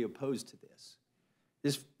who will be opposed to this.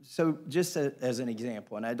 So just as an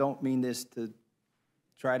example, and I don't mean this to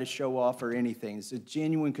try to show off or anything, it's a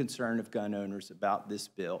genuine concern of gun owners about this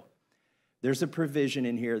bill. There's a provision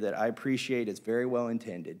in here that I appreciate, it's very well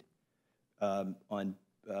intended. It's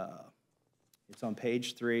on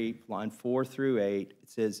page 3, line 4 through 8. It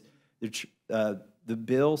says, the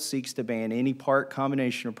bill seeks to ban any part,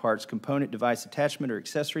 combination of parts, component, device, attachment, or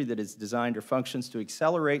accessory that is designed or functions to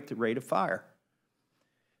accelerate the rate of fire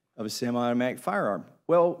of a semi-automatic firearm.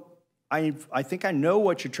 Well, I think I know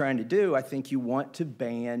what you're trying to do. I think you want to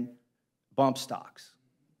ban bump stocks,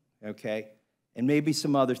 okay? And maybe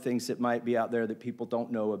some other things that might be out there that people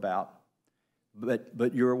don't know about,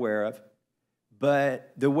 but you're aware of.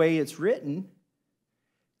 But the way it's written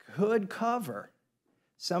could cover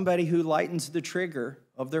somebody who lightens the trigger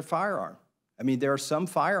of their firearm. I mean, there are some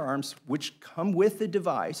firearms which come with the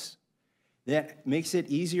device that makes it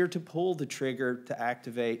easier to pull the trigger to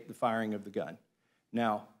activate the firing of the gun.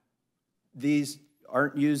 Now, these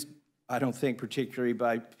aren't used, I don't think, particularly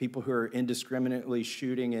by people who are indiscriminately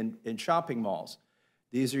shooting in shopping malls.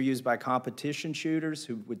 These are used by competition shooters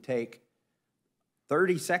who would take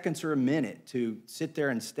 30 seconds or a minute to sit there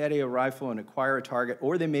and steady a rifle and acquire a target,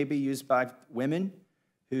 or they may be used by women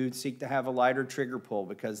who seek to have a lighter trigger pull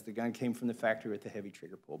because the gun came from the factory with a heavy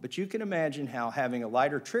trigger pull. But you can imagine how having a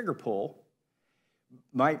lighter trigger pull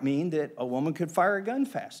might mean that a woman could fire a gun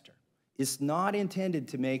faster. It's not intended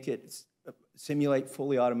to make it simulate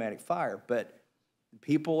fully automatic fire, but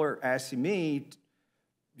people are asking me,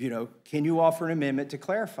 you know, can you offer an amendment to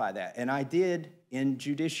clarify that? And I did in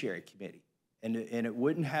Judiciary Committee, and it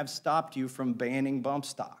wouldn't have stopped you from banning bump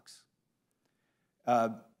stocks,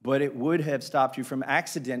 but it would have stopped you from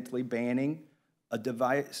accidentally banning a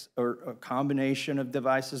device or a combination of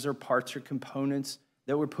devices or parts or components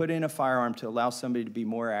that were put in a firearm to allow somebody to be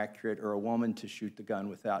more accurate or a woman to shoot the gun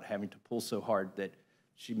without having to pull so hard that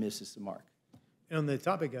she misses the mark. And on the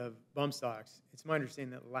topic of bump stocks, it's my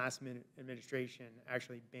understanding that the last administration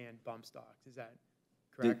actually banned bump stocks. Is that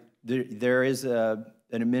correct? There is an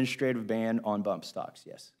administrative ban on bump stocks,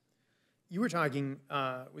 yes. You were talking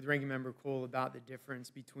with Ranking Member Cole about the difference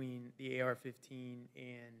between the AR-15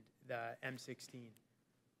 and the M16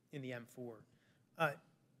 in the M4.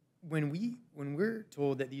 When we're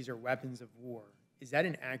told that these are weapons of war, is that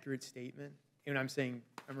an accurate statement? And I'm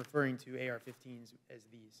referring to AR-15s as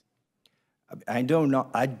these. I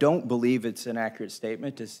don't believe it's an accurate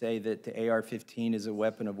statement to say that the AR-15 is a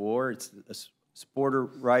weapon of war. It's a sporter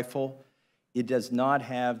rifle. It does not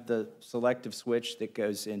have the selective switch that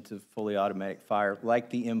goes into fully automatic fire like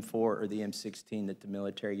the M4 or the M16 that the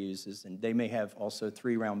military uses. And they may have also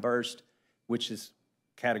 3-round burst, which is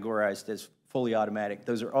categorized as fully automatic.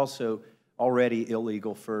 Those are also already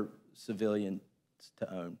illegal for civilians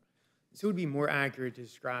to own. So it would be more accurate to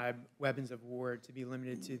describe weapons of war to be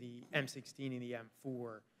limited to the M16 and the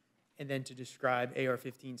M4, and then to describe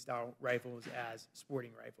AR-15 style rifles as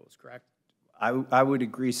sporting rifles, correct? I would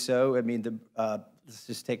agree so. I mean, let's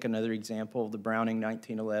just take another example, the Browning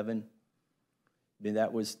 1911. I mean,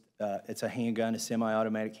 that was, it's a handgun, a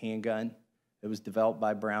semi-automatic handgun. It was developed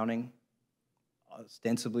by Browning,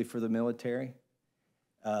 ostensibly for the military.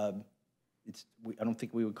 I don't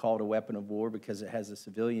think we would call it a weapon of war because it has a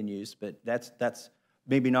civilian use, but that's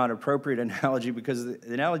maybe not an appropriate analogy, because the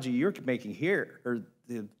analogy you're making here, or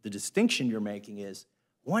the distinction you're making, is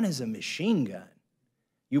one is a machine gun.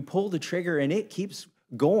 You pull the trigger and it keeps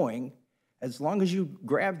going. As long as you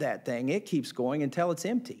grab that thing, it keeps going until it's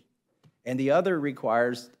empty. And the other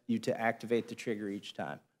requires you to activate the trigger each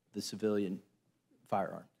time, the civilian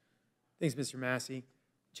firearm. Thanks, Mr. Massie.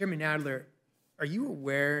 Chairman Nadler, are you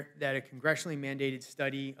aware that a congressionally mandated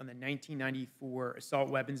study on the 1994 assault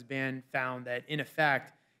weapons ban found that found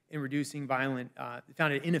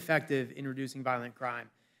it ineffective in reducing violent crime,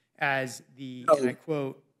 as the, and I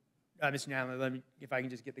quote, Mr. Nadler, if I can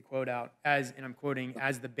just get the quote out, and I'm quoting,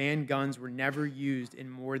 as the banned guns were never used in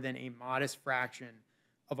more than a modest fraction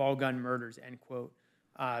of all gun murders, end quote,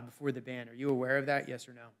 before the ban. Are you aware of that, yes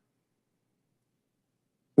or no?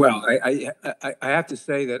 Well, I have to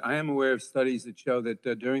say that I am aware of studies that show that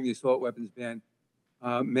during the assault weapons ban,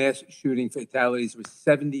 mass shooting fatalities were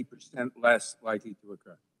 70% less likely to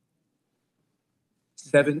occur.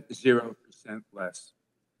 70% less.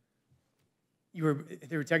 There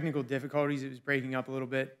were technical difficulties. It was breaking up a little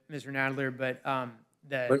bit, Mr. Nadler, but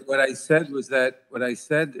what I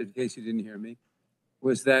said, in case you didn't hear me,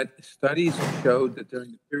 was that studies showed that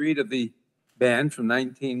during the period of the ban from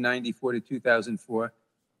 1994 to 2004,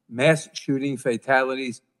 mass shooting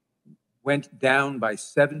fatalities went down by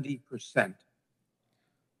 70%.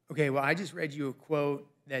 Okay, well, I just read you a quote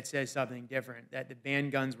that says something different, that the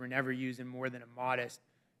banned guns were never used in more than a modest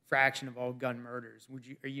fraction of all gun murders.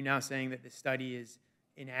 Are you now saying that the study is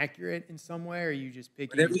inaccurate in some way, or are you just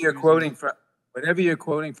picking? Whatever you're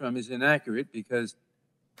quoting from is inaccurate, because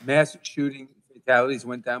mass shooting fatalities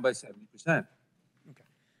went down by 70%. Okay.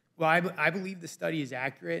 Well, I believe the study is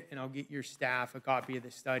accurate, and I'll get your staff a copy of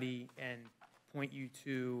the study and point you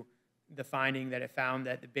to the finding that it found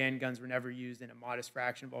that the banned guns were never used in a modest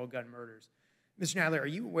fraction of all gun murders. Mr. Nadler, are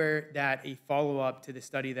you aware that a follow-up to the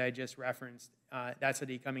study that I just referenced, that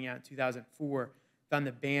study coming out in 2004, found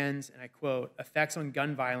the bans, and I quote, effects on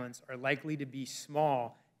gun violence are likely to be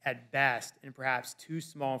small at best and perhaps too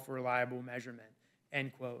small for reliable measurement,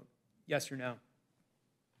 end quote. Yes or no?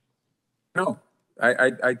 No,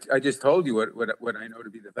 I just told you what I know to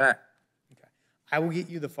be the fact. Okay. I will get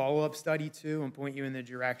you the follow-up study, too, and point you in the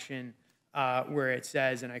direction where it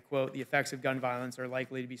says, and I quote, the effects of gun violence are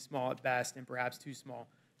likely to be small at best and perhaps too small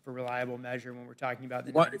for reliable measure when we're talking about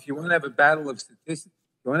the... If you want to have a battle of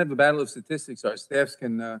statistics, our staffs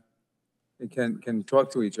can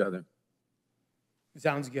talk to each other.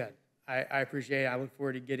 Sounds good. I appreciate it. I look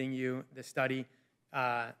forward to getting you the study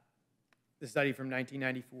from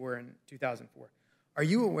 1994 and 2004. Are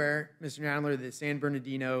you aware, Mr. Nadler, that the San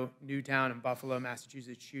Bernardino, Newtown, and Buffalo,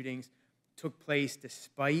 Massachusetts shootings took place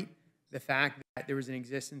despite the fact that there was an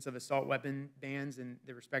existence of assault weapon bans in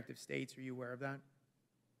the respective states? Are you aware of that?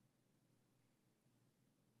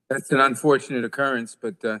 That's an unfortunate occurrence,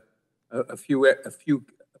 but a few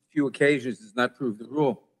occasions does not prove the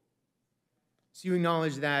rule. So you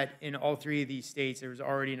acknowledge that in all three of these states there was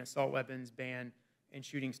already an assault weapons ban and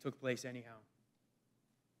shootings took place anyhow?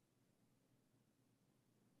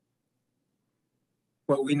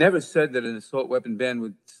 Well, we never said that an assault weapon ban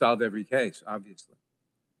would solve every case, obviously.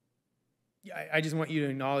 Yeah, I just want you to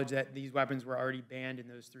acknowledge that these weapons were already banned in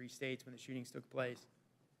those three states when the shootings took place.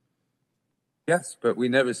 Yes, but we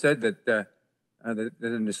never said that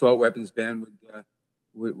an assault weapons ban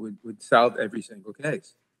would solve every single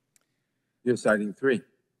case. You're citing three.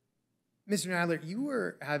 Mr. Nadler, you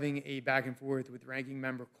were having a back and forth with Ranking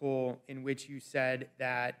Member Cole in which you said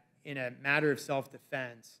that in a matter of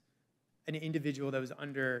self-defense, an individual that was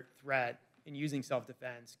under threat in using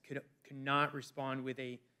self-defense could not respond with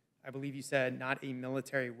a, I believe you said, not a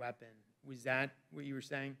military weapon. Was that what you were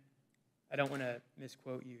saying? I don't want to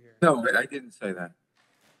misquote you here. No, I didn't say that.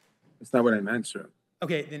 That's not what I meant, sir.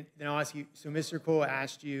 Okay, then I'll ask you. So Mr. Cole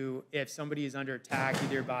asked you if somebody is under attack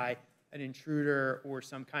either by an intruder or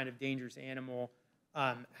some kind of dangerous animal,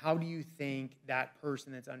 how do you think that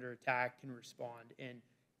person that's under attack can respond? And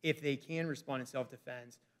if they can respond in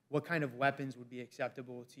self-defense, what kind of weapons would be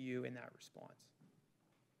acceptable to you in that response?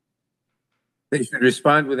 They should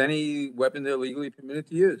respond with any weapon they're legally permitted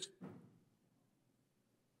to use.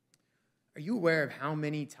 Are you aware of how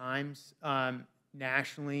many times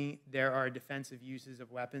nationally there are defensive uses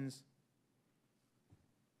of weapons?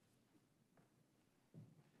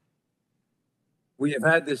 We have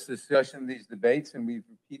had this discussion, these debates, and we've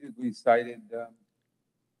repeatedly cited...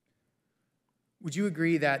 Would you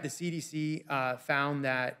agree that the CDC found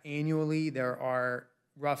that annually there are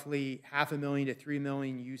roughly 500,000 to 3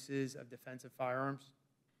 million uses of defensive firearms?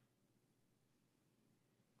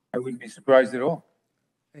 I wouldn't be surprised at all.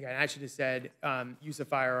 Again, I should have said use of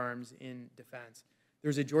firearms in defense.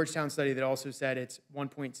 There's a Georgetown study that also said it's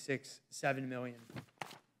 1.67 million.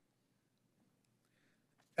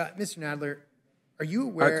 Mr. Nadler, are you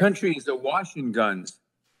aware? Our country is awash in guns,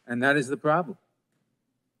 and that is the problem.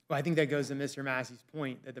 Well, I think that goes to Mr. Massey's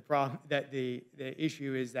point that the problem, that the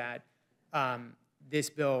issue is that this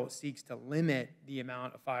bill seeks to limit the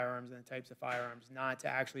amount of firearms and the types of firearms, not to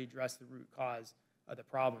actually address the root cause of the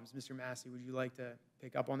problems. Mr. Massey, would you like to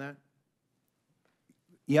pick up on that?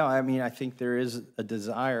 Yeah, I mean, I think there is a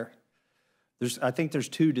desire. I think there's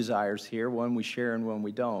two desires here. One we share and one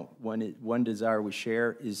we don't. One desire we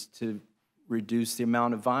share is to reduce the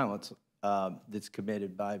amount of violence that's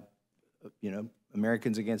committed by,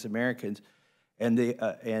 Americans against Americans, and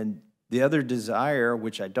the other desire,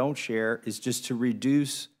 which I don't share, is just to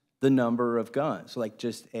reduce the number of guns, like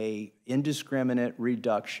just a indiscriminate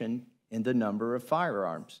reduction in the number of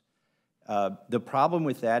firearms. The problem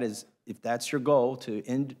with that is, if that's your goal,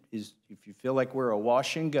 if you feel like we're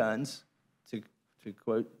awash in guns, to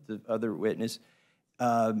quote the other witness,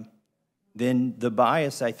 then the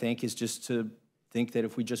bias, I think, is just to think that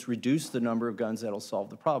if we just reduce the number of guns, that'll solve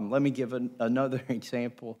the problem. Let me give another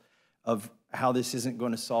example of how this isn't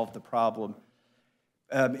going to solve the problem.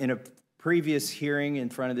 In a previous hearing in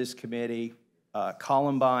front of this committee,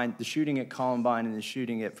 Columbine, the shooting at Columbine and the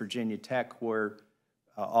shooting at Virginia Tech were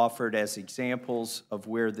offered as examples of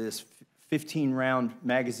where this 15-round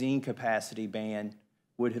magazine capacity ban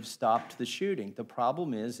would have stopped the shooting. The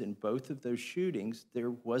problem is, in both of those shootings,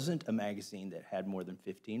 there wasn't a magazine that had more than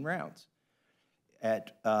 15 rounds.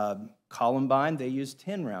 At Columbine, they used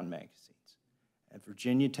 10-round magazines. At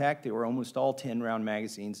Virginia Tech, they were almost all 10-round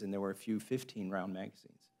magazines, and there were a few 15-round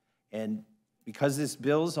magazines. And because this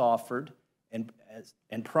bill is offered and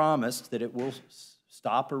promised that it will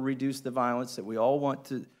stop or reduce the violence that we all want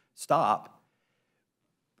to stop,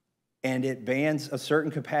 and it bans a certain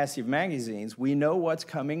capacity of magazines, we know what's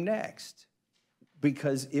coming next,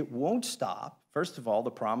 because it won't stop. First of all, the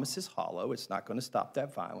promise is hollow. It's not going to stop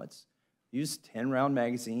that violence. Use 10-round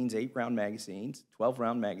magazines, 8-round magazines,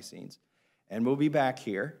 12-round magazines, and we'll be back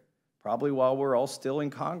here, probably while we're all still in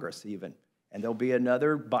Congress even, and there'll be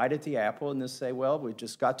another bite at the apple, and they'll say, well, we've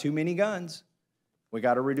just got too many guns. We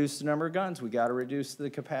got to reduce the number of guns. We got to reduce the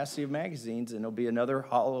capacity of magazines, and there'll be another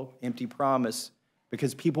hollow, empty promise,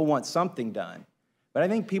 because people want something done. But I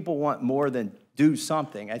think people want more than do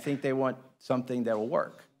something. I think they want something that will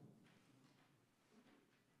work.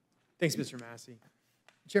 Thanks, Mr. Massey.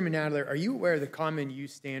 Chairman Nadler, are you aware of the common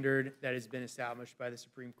use standard that has been established by the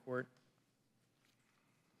Supreme Court?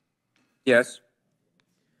 Yes.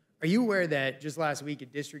 Are you aware that just last week a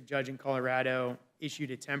district judge in Colorado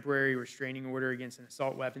issued a temporary restraining order against an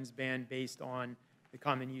assault weapons ban based on the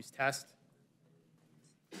common use test?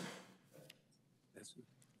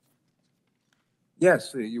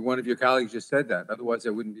 Yes, one of your colleagues just said that. Otherwise,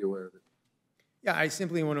 I wouldn't be aware of it. Yeah, I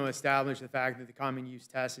simply want to establish the fact that the common use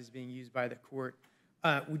test is being used by the court.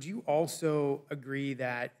 Would you also agree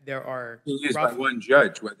that there are being used by one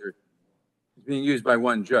judge, whether it's being used by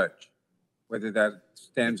one judge, whether that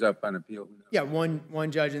stands up on appeal? Yeah,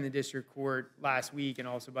 one judge in the district court last week, and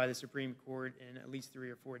also by the Supreme Court in at least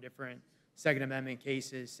 3 or 4 different Second Amendment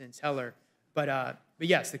cases since Heller. But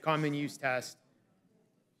yes, the common use test.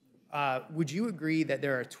 Would you agree that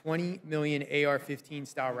there are 20 million AR-15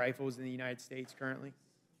 style rifles in the United States currently?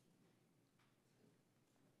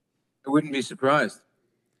 I wouldn't be surprised.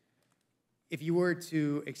 If you were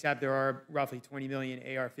to accept there are roughly 20 million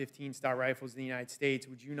AR-15 style rifles in the United States,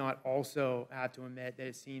 would you not also have to admit that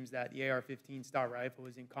it seems that the AR-15 style rifle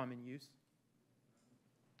is in common use?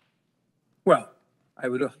 Well, I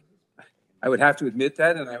would have to admit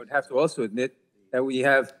that, and I would have to also admit that we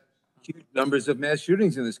have huge numbers of mass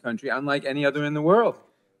shootings in this country, unlike any other in the world.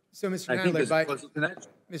 So, Mr.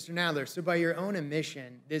 Nadler, so by your own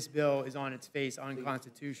admission, this bill is on its face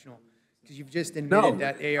unconstitutional, because you've just admitted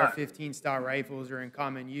that AR-15 style rifles are in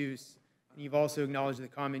common use, and you've also acknowledged the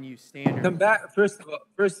common use standard. Come back, first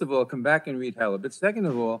of all, come back and read Heller. But second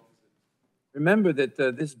of all, remember that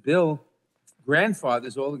this bill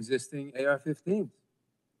grandfathers all existing AR-15s.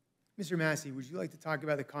 Mr. Massey, would you like to talk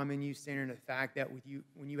about the common use standard and the fact that when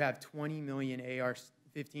you have 20 million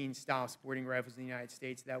AR-15 style sporting rifles in the United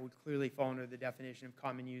States, that would clearly fall under the definition of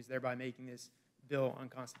common use, thereby making this bill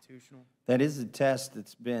unconstitutional? That is a test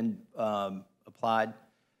that's been applied.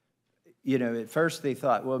 You know, at first they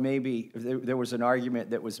thought, well, maybe there was an argument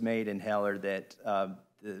that was made in Heller that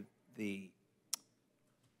the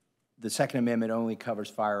Second Amendment only covers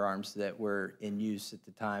firearms that were in use at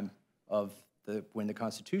the time of when the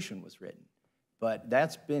Constitution was written. But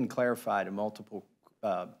that's been clarified in multiple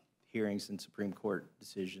hearings and Supreme Court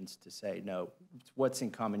decisions to say, no, it's what's in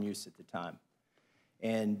common use at the time.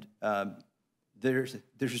 And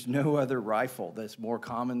there's no other rifle that's more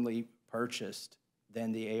commonly purchased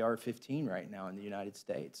than the AR-15 right now in the United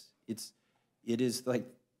States. It's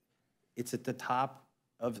at the top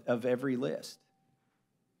of every list.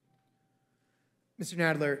 Mr.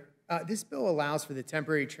 Nadler, this bill allows for the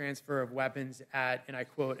temporary transfer of weapons at, and I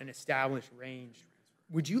quote, an established range.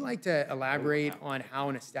 Would you like to elaborate on how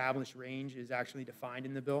an established range is actually defined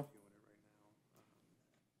in the bill?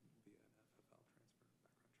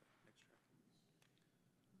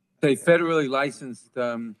 A federally licensed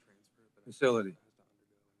facility.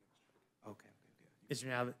 Okay. Mr.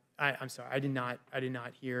 Nadler, I'm sorry, I did not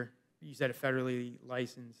hear. You said a federally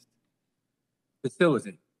licensed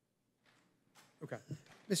Facility. Okay.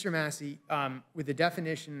 Mr. Massie, with a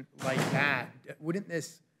definition like that, wouldn't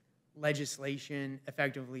this legislation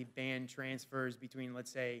effectively ban transfers between, let's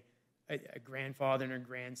say, a grandfather and a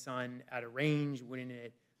grandson at a range? Wouldn't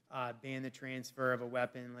it ban the transfer of a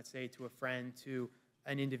weapon, let's say, to a friend, to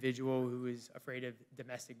an individual who is afraid of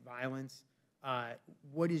domestic violence?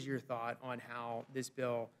 What is your thought on how this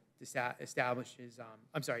bill establishes,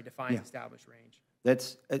 defines established range?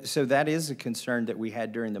 So that is a concern that we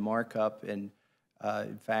had during the markup, and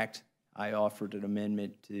in fact, I offered an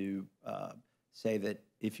amendment to say that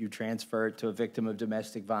if you transfer it to a victim of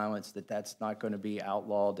domestic violence, that's not going to be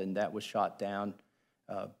outlawed, and that was shot down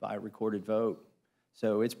by a recorded vote.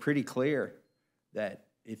 So it's pretty clear that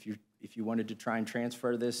if you wanted to try and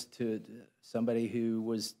transfer this to somebody who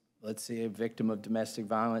was, let's say, a victim of domestic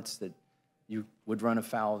violence, that you would run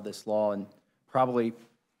afoul of this law, and probably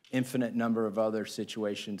infinite number of other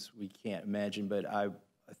situations we can't imagine, but I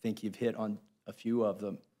think you've hit on a few of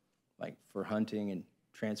them, like for hunting and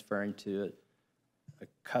transferring to a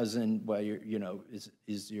cousin. Well,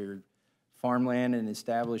 is your farmland an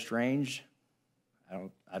established range?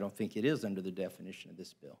 I don't think it is under the definition of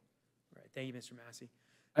this bill. Right. Thank you, Mr. Massie.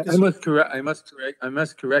 I must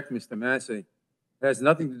correct Mr. Massie. It has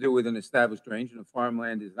nothing to do with an established range, and a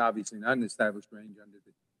farmland is obviously not an established range under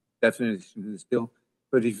the definition of this bill.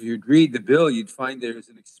 But if you'd read the bill, you'd find there is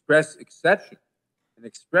an express exception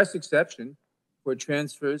for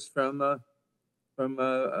transfers from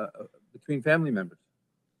between family members.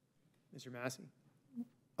 Mr. Massie?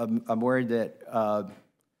 I'm worried that,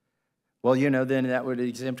 then that would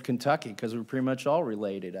exempt Kentucky because we're pretty much all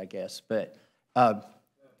related, I guess. But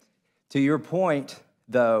to your point,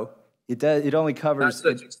 though, it only covers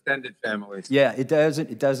Not such extended families. Yeah, it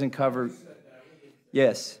doesn't cover.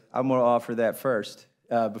 Yes, I'm going to offer that first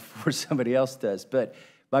before somebody else does. But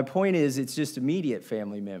my point is, it's just immediate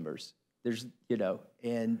family members. There's,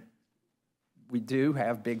 and we do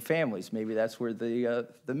have big families. Maybe that's where the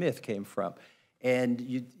myth came from. And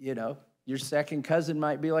your second cousin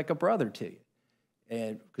might be like a brother to you,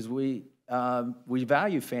 and because we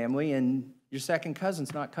value family, and your second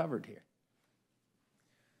cousin's not covered here.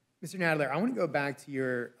 Mr. Nadler, I want to go back to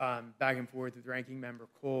your back and forth with Ranking Member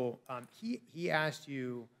Cole. He asked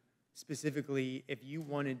you specifically if you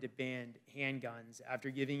wanted to ban handguns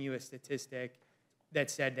after giving you a statistic that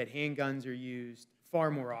said that handguns are used far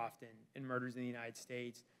more often in murders in the United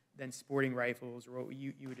States than sporting rifles or what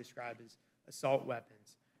you would describe as assault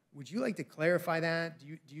weapons. Would you like to clarify that?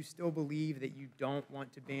 Do you still believe that you don't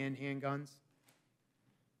want to ban handguns?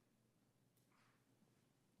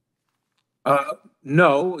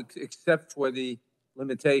 No, except for the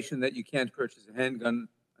limitation that you can't purchase a handgun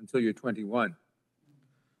until you're 21.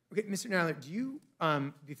 Okay, Mr. Nadler, do you,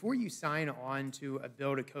 before you sign on to a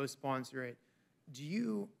bill to co-sponsor it, do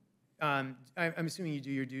you, I'm assuming you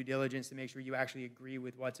do your due diligence to make sure you actually agree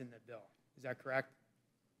with what's in the bill. Is that correct?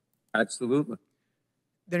 Absolutely.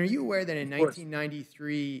 Then are you aware that in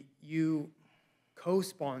 1993, you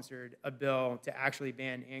co-sponsored a bill to actually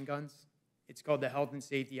ban handguns? It's called the Health and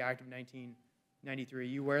Safety Act of 1993. Are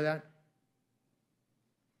you aware of that?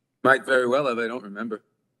 Might very well have. I don't remember.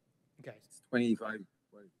 Okay. It's 25.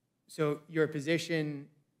 So your position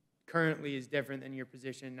currently is different than your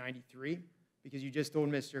position in 93? Because you just told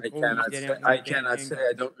Mr. Cole you didn't. I cannot say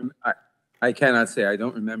I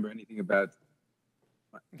don't remember anything about.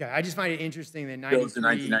 Okay, I just find it interesting that in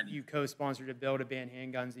 93 you co-sponsored a bill to ban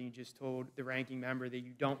handguns, and you just told the ranking member that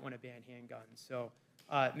you don't want to ban handguns. So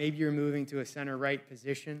maybe you're moving to a center-right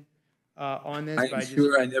position on this. I'm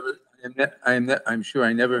sure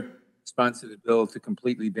I never sponsored a bill to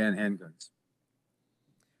completely ban handguns.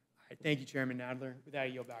 All right, thank you, Chairman Nadler. With that, I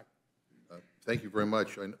yield back. Thank you very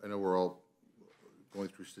much. I know we're all going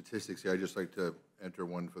through statistics here. I'd just like to enter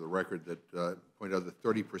one for the record that point out that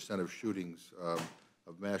 30% of shootings, of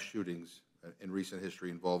mass shootings, in recent history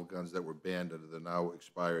involved guns that were banned under the now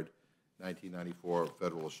expired 1994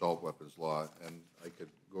 federal assault weapons law, and I could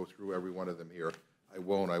go through every one of them here. I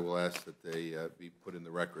won't. I will ask that they be put in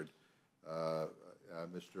the record.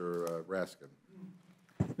 Mr. Raskin.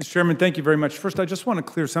 Mr. Chairman, thank you very much. First, I just want to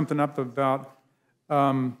clear something up about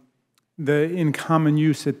the in common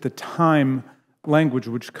use at the time language,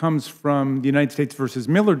 which comes from the United States versus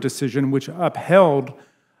Miller decision, which upheld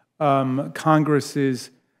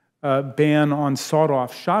Congress's ban on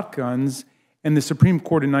sawed-off shotguns. And the Supreme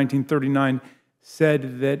Court in 1939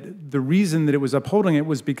 said that the reason that it was upholding it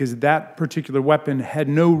was because that particular weapon had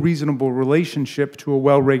no reasonable relationship to a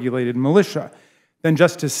well-regulated militia. Then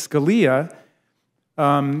Justice Scalia,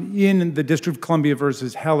 in the District of Columbia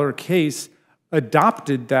versus Heller case,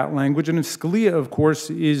 adopted that language. And Scalia, of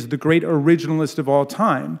course, is the great originalist of all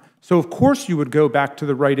time. So, of course, you would go back to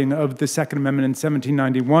the writing of the Second Amendment in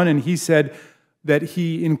 1791, and he said that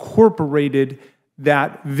he incorporated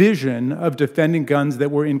that vision of defending guns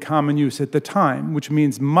that were in common use at the time, which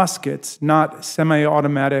means muskets, not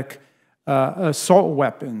semi-automatic assault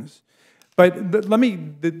weapons. But let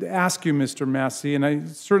me ask you, Mr. Massie, and I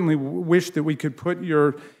certainly wish that we could put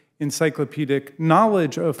your encyclopedic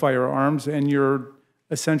knowledge of firearms and your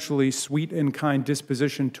essentially sweet and kind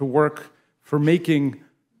disposition to work for making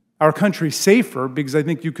our country safer, because I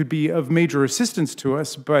think you could be of major assistance to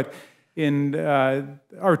us, but in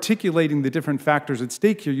articulating the different factors at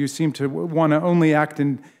stake here, you seem to want to only act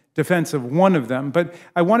in defense of one of them. But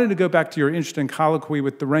I wanted to go back to your interesting colloquy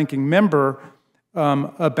with the ranking member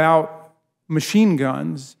about machine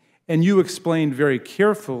guns, and you explained very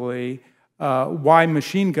carefully why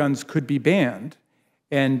machine guns could be banned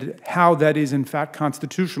and how that is in fact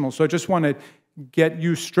constitutional. So I just want to get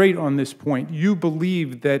you straight on this point. You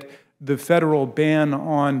believe that the federal ban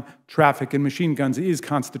on traffic in machine guns is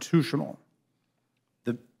constitutional.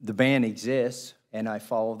 The ban exists, and I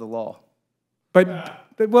follow the law. But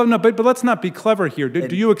let's not be clever here.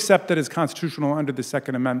 Do you accept that as constitutional under the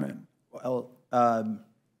Second Amendment? Well, I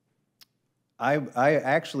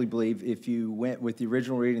actually believe if you went with the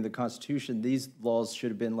original reading of the Constitution, these laws should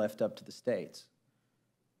have been left up to the states.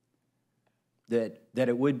 That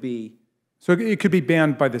it would be... So it could be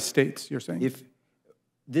banned by the states, you're saying? If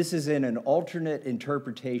this is in an alternate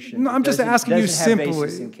interpretation. No, I'm just asking you simply. Have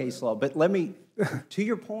basis in case law. But let me, to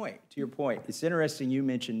your point, it's interesting you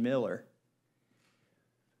mentioned Miller.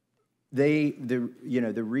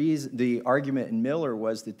 The argument in Miller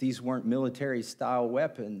was that these weren't military-style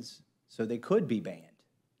weapons, so they could be banned,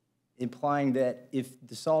 implying that if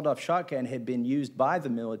the sawed-off shotgun had been used by the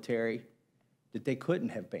military, that they couldn't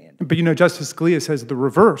have banned. But Justice Scalia says the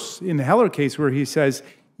reverse in the Heller case, where he says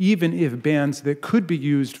even if bans that could be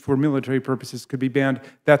used for military purposes could be banned,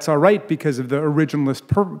 that's all right because of the originalist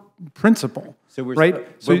principle, right?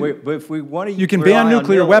 But if we want to, you can ban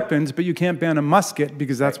nuclear weapons, but you can't ban a musket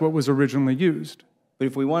because that's what was originally used. But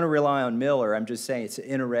if we want to rely on Miller, I'm just saying it's an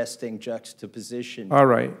interesting juxtaposition. All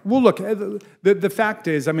right. Well, look, the fact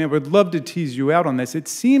is, I would love to tease you out on this. It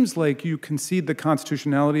seems like you concede the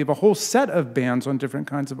constitutionality of a whole set of bans on different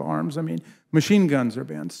kinds of arms. Machine guns are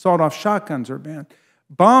banned, sawed-off shotguns are banned,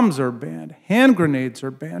 bombs are banned, hand grenades are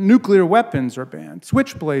banned, nuclear weapons are banned,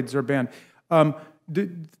 switchblades are banned.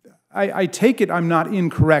 I take it I'm not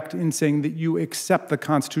incorrect in saying that you accept the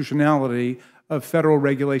constitutionality of federal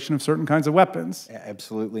regulation of certain kinds of weapons.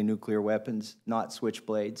 Absolutely, nuclear weapons, not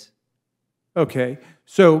switchblades. Okay,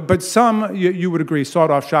 so, but some, you would agree,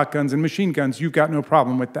 sawed-off shotguns and machine guns, you've got no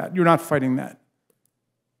problem with that. You're not fighting that.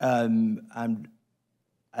 I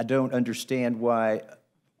don't understand why.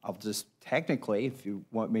 I'll just technically, if you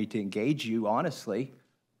want me to engage you honestly.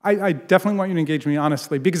 I definitely want you to engage me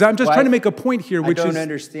honestly, because I'm just trying to make a point here, which is... I don't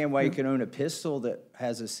understand why you can own a pistol that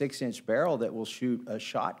has a 6-inch barrel that will shoot a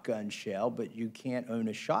shotgun shell, but you can't own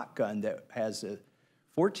a shotgun that has a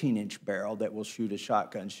 14-inch barrel that will shoot a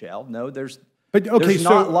shotgun shell. No, there's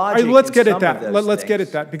not logic. Let's get at that. Let's get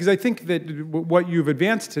at that, because I think that what you've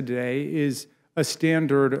advanced today is a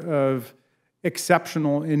standard of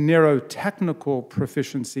exceptional and narrow technical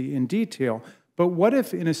proficiency in detail. But what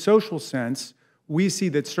if, in a social sense, we see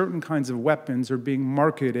that certain kinds of weapons are being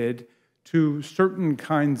marketed to certain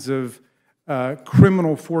kinds of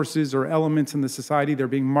criminal forces or elements in the society? They're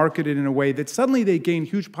being marketed in a way that suddenly they gain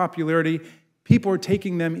huge popularity. People are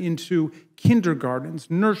taking them into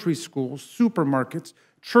kindergartens, nursery schools, supermarkets,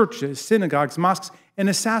 churches, synagogues, mosques, and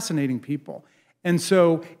assassinating people. And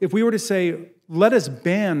so if we were to say, let us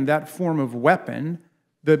ban that form of weapon,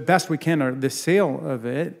 the best we can, or the sale of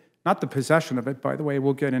it, not the possession of it, by the way,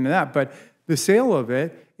 we'll get into that, but the sale of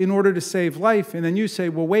it in order to save life. And then you say,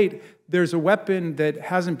 well, wait, there's a weapon that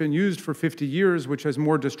hasn't been used for 50 years, which has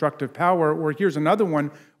more destructive power, or here's another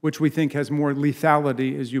one which we think has more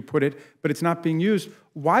lethality, as you put it, but it's not being used.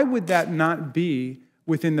 Why would that not be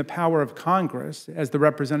within the power of Congress, as the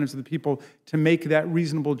representatives of the people, to make that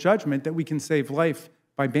reasonable judgment that we can save life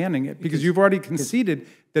by banning it? Because you've already conceded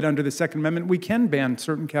that under the Second Amendment, we can ban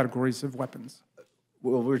certain categories of weapons.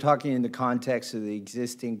 Well, we're talking in the context of the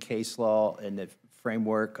existing case law and the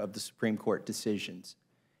framework of the Supreme Court decisions.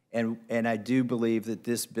 And I do believe that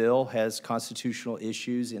this bill has constitutional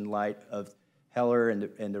issues in light of Heller and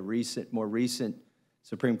the more recent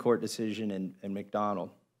Supreme Court decision in McDonald.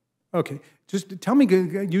 Okay, just tell me.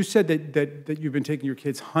 You said that you've been taking your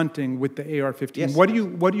kids hunting with the AR-15. Yes. What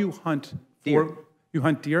do you hunt Deer. for? You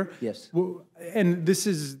hunt deer? Yes. Well, and this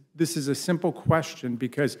is a simple question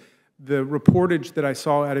because the reportage that I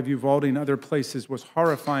saw out of Uvalde and other places was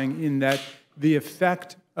horrifying in that the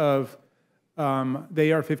effect of the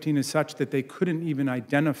AR-15 is such that they couldn't even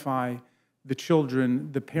identify the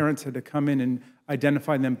children. The parents had to come in and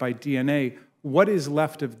identify them by DNA. What is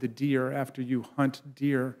left of the deer after you hunt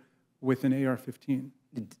deer with an AR-15?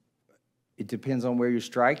 It depends on where you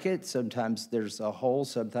strike it. Sometimes there's a hole,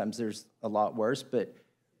 sometimes there's a lot worse. But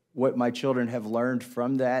what my children have learned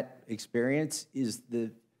from that experience is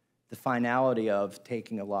the finality of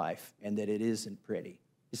taking a life, and that it isn't pretty.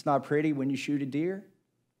 It's not pretty when you shoot a deer.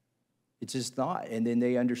 It's just not. And then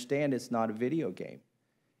they understand it's not a video game.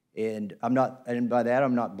 And by that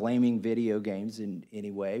I'm not blaming video games in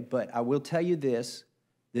any way, but I will tell you this,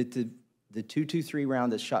 that the .223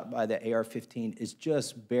 round that's shot by the AR-15 is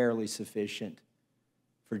just barely sufficient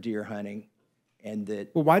for deer hunting, and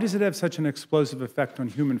that... Well, why does it have such an explosive effect on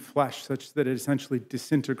human flesh, such that it essentially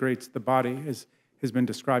disintegrates the body, as has been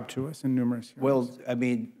described to us in numerous hearings? Well, I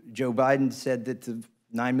mean, Joe Biden said that the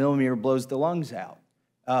 9mm blows the lungs out.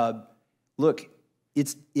 Look,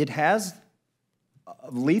 it has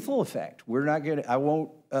a lethal effect. I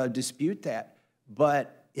won't dispute that,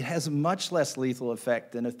 but it has a much less lethal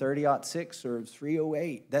effect than a .30-06 or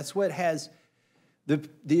 308. That's what has I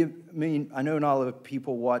mean, I know not all of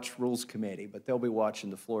people watch Rules Committee, but they'll be watching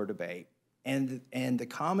the floor debate. And the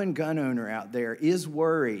common gun owner out there is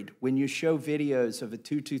worried when you show videos of a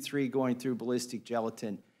 .223 going through ballistic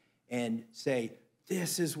gelatin and say,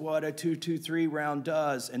 this is what a .223 round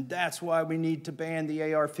does, and that's why we need to ban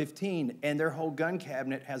the AR-15. And their whole gun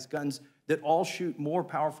cabinet has guns that all shoot more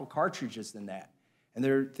powerful cartridges than that. And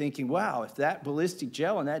they're thinking, wow, if that ballistic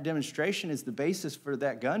gel and that demonstration is the basis for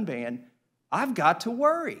that gun ban, I've got to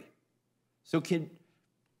worry.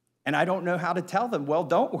 And I don't know how to tell them, well,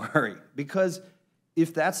 don't worry, because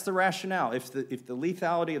if that's the rationale, if the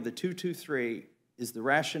lethality of the .223 is the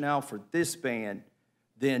rationale for this ban,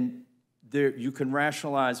 then you can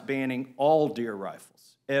rationalize banning all deer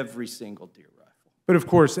rifles, every single deer rifle. But of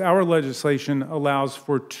course, our legislation allows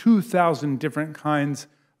for 2,000 different kinds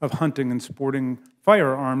of hunting and sporting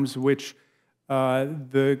firearms, which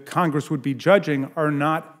the Congress would be judging are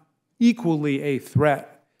not equally a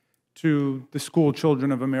threat to the school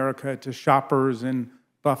children of America, to shoppers in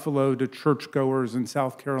Buffalo, to churchgoers in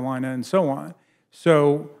South Carolina, and so on.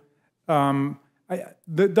 So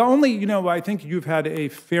the only, I think you've had a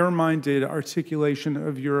fair-minded articulation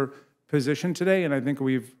of your position today, and I think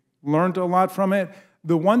we've learned a lot from it.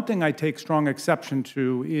 The one thing I take strong exception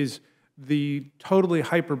to is the totally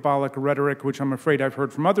hyperbolic rhetoric, which I'm afraid I've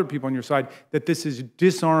heard from other people on your side, that this is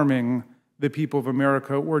disarming the people of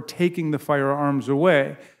America or taking the firearms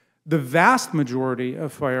away. The vast majority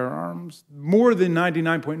of firearms, more than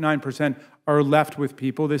 99.9%, are left with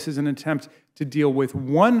people. This is an attempt to deal with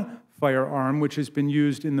one firearm, which has been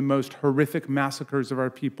used in the most horrific massacres of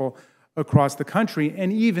our people across the country.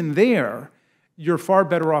 And even there, you're far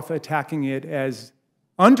better off attacking it as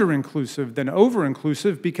under-inclusive than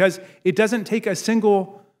over-inclusive, because it doesn't take a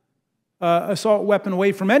single assault weapon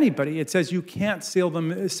away from anybody. It says you can't sell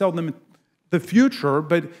them in the future,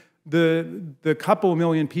 but the couple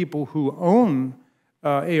million people who own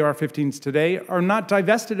AR-15s today are not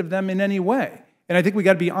divested of them in any way. And I think we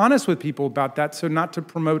got to be honest with people about that, so not to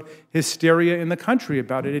promote hysteria in the country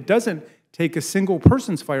about it. It doesn't take a single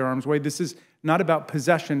person's firearms away. This is not about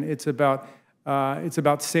possession. It's about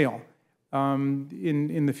sale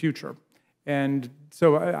in the future. And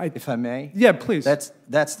so if I may? Yeah, please.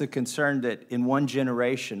 That's the concern, that in one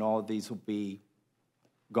generation, all of these will be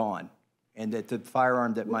gone. And that the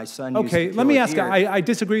firearm that my son used Okay, let me ask you, I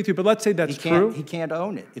disagree with you, but let's say that's true. He can't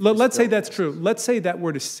own it. Let's say that's true. Let's say that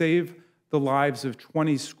were to save the lives of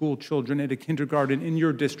 20 school children at a kindergarten in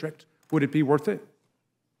your district. Would it be worth it?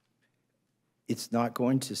 It's not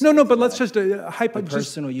going to. No, but let's just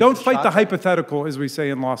personal use don't of fight the shotgun. hypothetical, as we say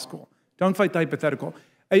in law school. Don't fight the hypothetical.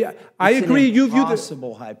 I It's agree. an You view the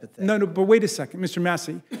impossible hypothetical. No, but wait a second, Mr.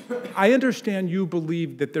 Massie. I understand you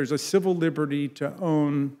believe that there's a civil liberty to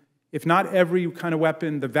own, if not every kind of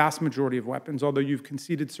weapon, the vast majority of weapons, although you've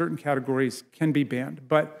conceded certain categories can be banned.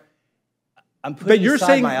 But I'm putting you're aside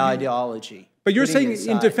saying- my ideology. But you're Putting saying it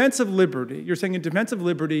in aside. defense of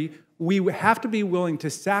liberty, we have to be willing to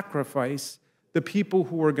sacrifice the people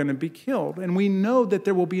who are going to be killed. And we know that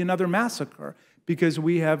there will be another massacre because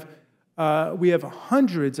we have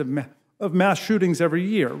hundreds of mass shootings every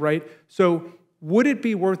year, right? So would it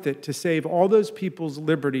be worth it to save all those people's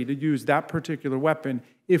liberty to use that particular weapon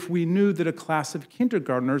if we knew that a class of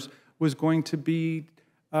kindergartners was going to be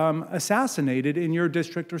assassinated in your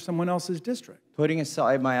district or someone else's district? Putting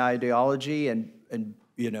aside my ideology and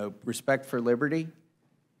respect for liberty,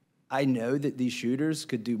 I know that these shooters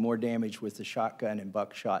could do more damage with a shotgun and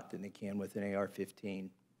buckshot than they can with an AR-15.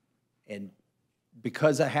 And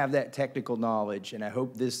because I have that technical knowledge, and I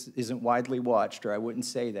hope this isn't widely watched, or I wouldn't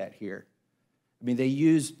say that here. I mean, they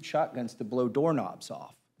use shotguns to blow doorknobs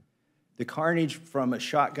off. The carnage from a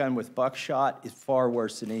shotgun with buckshot is far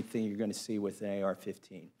worse than anything you're going to see with an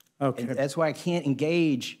AR-15. Okay. And that's why I can't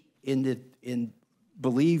engage in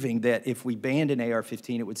believing that if we banned an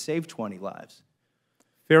AR-15, it would save 20 lives.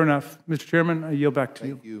 Fair enough. Mr. Chairman, I yield back to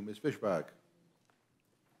you. Thank you. Ms. Fishbach.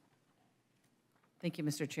 Thank you,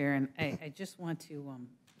 Mr. Chair. And I just want to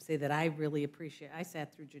say that I really appreciate, I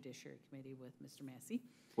sat through Judiciary Committee with Mr. Massie.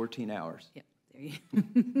 14 hours. Yep, there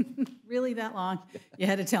you Really that long? You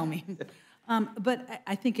had to tell me. But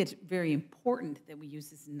I think it's very important that we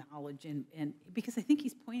use this knowledge and because I think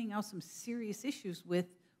he's pointing out some serious issues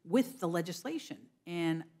with the legislation.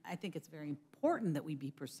 And I think it's very important that we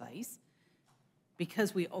be precise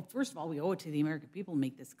because first of all, we owe it to the American people to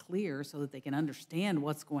make this clear so that they can understand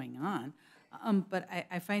what's going on. But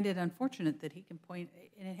I find it unfortunate that he can point,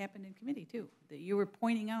 and it happened in committee too, that you were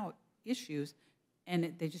pointing out issues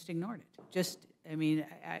and they just ignored it.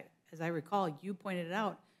 As I recall, you pointed it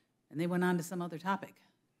out and they went on to some other topic,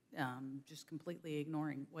 just completely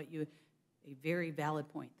ignoring a very valid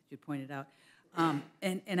point that you pointed out.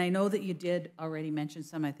 And I know that you did already mention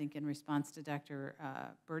some, I think, in response to Dr.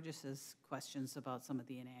 Burgess's questions about some of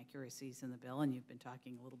the inaccuracies in the bill, and you've been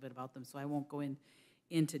talking a little bit about them, so I won't go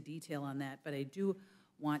into detail on that. But I do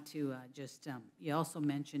want to you also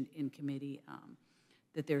mentioned in committee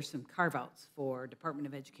that there's some carve-outs for Department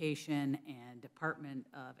of Education and Department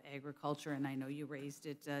of Agriculture, and I know you raised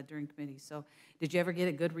it during committee. So did you ever get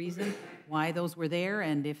a good reason why those were there,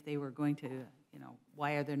 and if they were going to,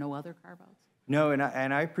 why are there no other carve-outs? No, and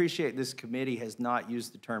I appreciate this committee has not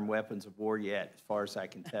used the term weapons of war yet, as far as I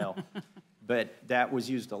can tell. But that was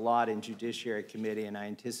used a lot in Judiciary Committee, and I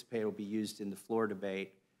anticipate it will be used in the floor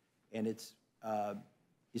debate. And it's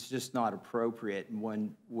just not appropriate. And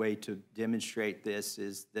one way to demonstrate this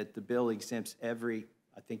is that the bill exempts I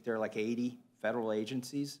think there are like 80 federal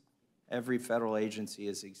agencies. Every federal agency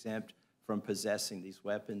is exempt from possessing these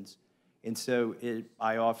weapons. And so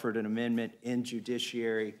I offered an amendment in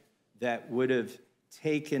Judiciary that would have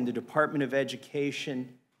taken the Department of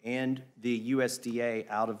Education and the USDA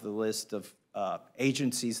out of the list of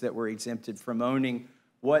agencies that were exempted from owning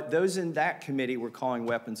what those in that committee were calling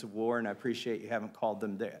weapons of war, and I appreciate you haven't called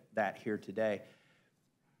them that here today,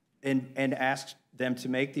 and asked them to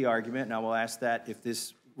make the argument, and I will ask that if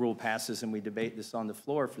this rule passes and we debate this on the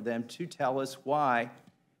floor, for them to tell us why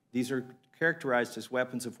these are characterized as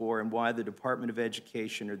weapons of war and why the Department of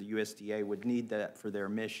Education or the USDA would need that for their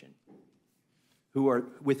mission.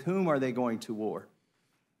 With whom are they going to war?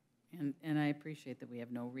 And I appreciate that we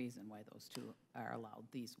have no reason why those two are allowed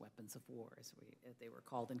these weapons of war, as they were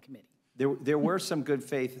called in committee. There were some good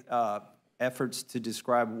faith efforts to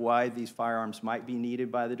describe why these firearms might be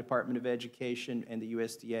needed by the Department of Education and the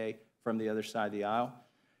USDA from the other side of the aisle.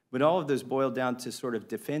 But all of those boiled down to sort of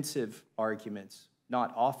defensive arguments,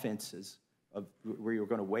 not offenses of where you're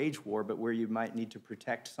going to wage war, but where you might need to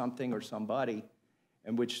protect something or somebody,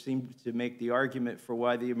 and which seemed to make the argument for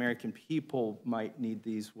why the American people might need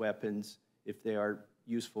these weapons if they are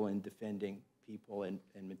useful in defending people and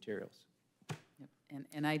materials. Yep.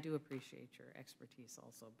 And I do appreciate your expertise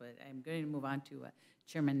also, but I'm going to move on to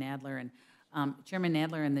Chairman Nadler. And Chairman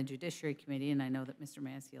Nadler and the Judiciary Committee, and I know that Mr.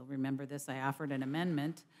 Massie will remember this, I offered an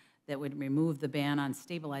amendment that would remove the ban on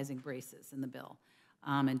stabilizing braces in the bill.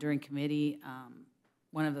 And during committee,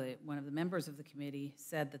 one of the members of the committee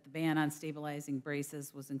said that the ban on stabilizing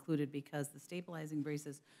braces was included because the stabilizing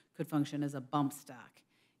braces could function as a bump stock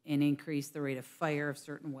and increase the rate of fire of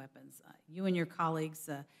certain weapons. You and your colleagues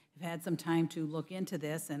have had some time to look into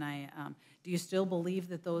this, and do you still believe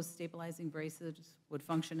that those stabilizing braces would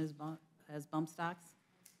function as bump stocks?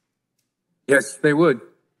 Yes, they would.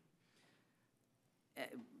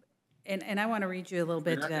 And I want to read you a little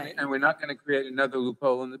bit. And we're not going to create another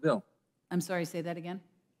loophole in the bill. I'm sorry, say that again?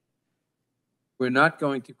 We're not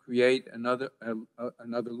going to create another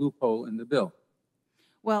loophole in the bill.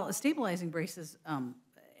 Well, stabilizing braces, and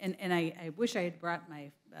I wish I had brought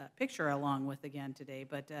my picture along with again today,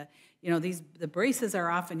 but you know, the braces are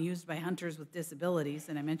often used by hunters with disabilities,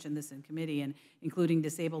 and I mentioned this in committee, and including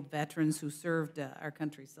disabled veterans who served our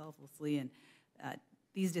country selflessly, and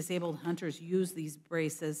these disabled hunters use these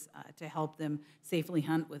braces to help them safely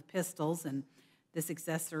hunt with pistols, and this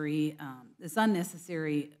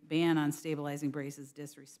unnecessary ban on stabilizing braces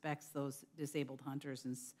disrespects those disabled hunters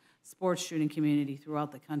and sports shooting community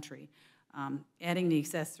throughout the country. Adding the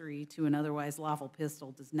accessory to an otherwise lawful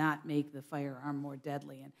pistol does not make the firearm more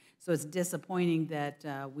deadly, and so it's disappointing that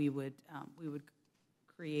we would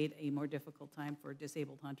create a more difficult time for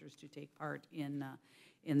disabled hunters to take part in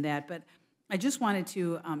that. But I just wanted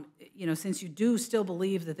to, you know, since you do still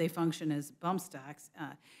believe that they function as bump stocks,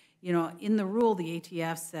 you know, in the rule, the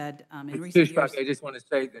ATF said in recent years. I just want to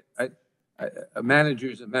say that a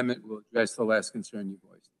manager's amendment will address the last concern you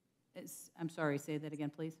voiced. I'm sorry, say that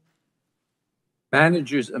again, please.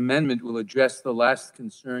 Manager's amendment will address the last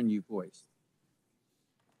concern you voiced.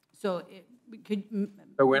 So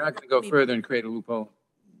So we're not going to go further and create a loophole.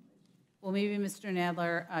 Well, maybe Mr.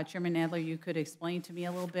 Nadler, Chairman Nadler, you could explain to me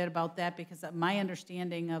a little bit about that, because my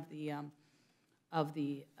understanding of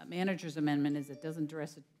the manager's amendment is it doesn't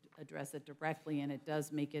address it directly, and it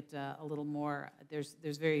does make it a little more.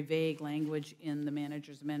 There's very vague language in the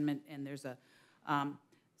manager's amendment, and there's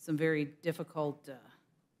some very difficult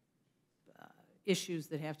issues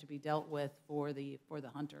that have to be dealt with for the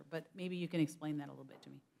hunter. But maybe you can explain that a little bit to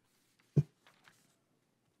me.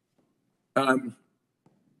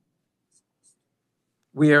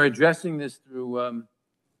 We are addressing this through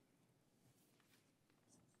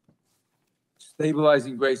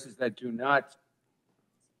stabilizing braces that do not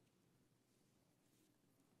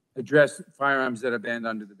address firearms that are banned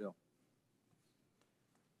under the bill.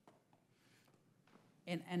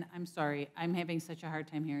 And I'm sorry, I'm having such a hard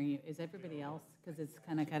time hearing you. Is everybody else? Because it's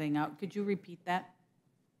kind of cutting out. Could you repeat that?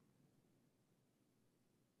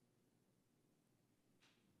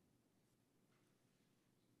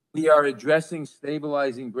 We are addressing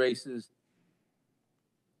stabilizing braces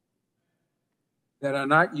that are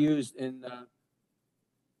not used in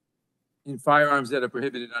firearms that are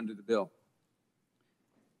prohibited under the bill.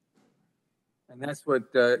 And that's what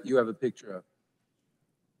you have a picture of.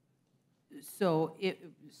 So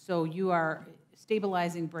you are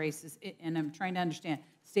stabilizing braces, and I'm trying to understand,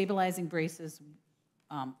 stabilizing braces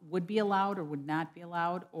would be allowed or would not be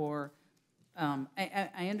allowed, or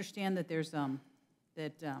I understand that there's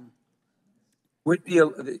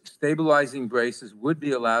Stabilizing braces would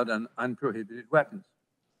be allowed on unprohibited weapons.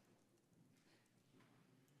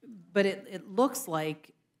 But it looks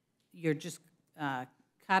like you're just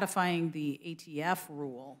codifying the ATF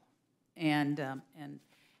rule, and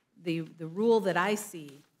the rule that I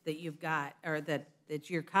see that you've got, or that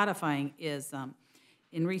you're codifying, is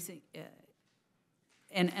in recent.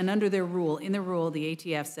 And under their rule, in the rule, the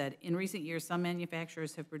ATF said, in recent years, some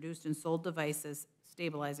manufacturers have produced and sold devices,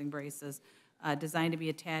 stabilizing braces, designed to be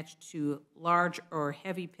attached to large or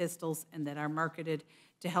heavy pistols and that are marketed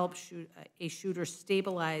to help a shooter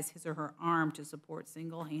stabilize his or her arm to support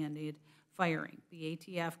single-handed firing. The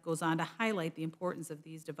ATF goes on to highlight the importance of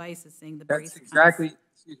these devices, saying the brace...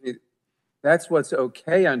 That's what's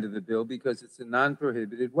okay under the bill because it's a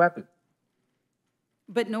non-prohibited weapon.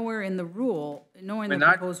 But nowhere in the rule, nowhere in We're the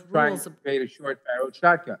proposed not trying rules... to create a short-barreled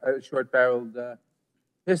shotgun, a short-barreled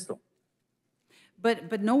pistol.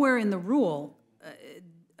 But nowhere in the rule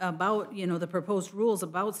about, you know, the proposed rules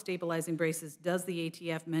about stabilizing braces does the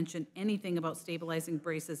ATF mention anything about stabilizing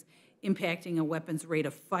braces impacting a weapon's rate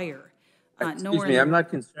of fire. Excuse me, I'm not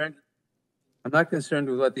concerned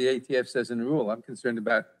with what the ATF says in the rule. I'm concerned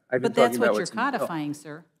about. But that's what you're codifying,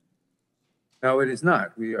 sir. No, it is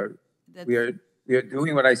not. We are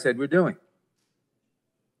doing what I said we're doing.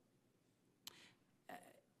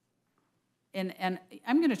 And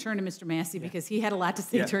I'm going to turn to Mr. Massie because he had a lot to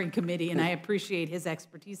say during committee, and I appreciate his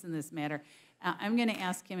expertise in this matter. I'm going to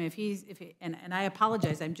ask him and I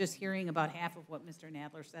apologize, I'm just hearing about half of what Mr.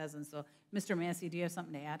 Nadler says, and so, Mr. Massie, do you have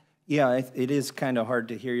something to add? Yeah, it is kind of hard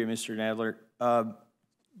to hear you, Mr. Nadler,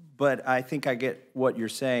 but I think I get what you're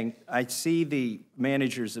saying. I see the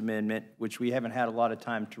manager's amendment, which we haven't had a lot of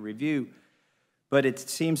time to review, But it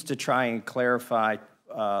seems to try and clarify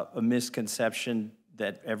a misconception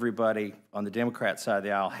that everybody on the Democrat side of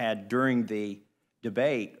the aisle had during the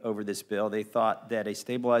debate over this bill. They thought that a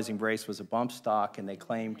stabilizing brace was a bump stock, and they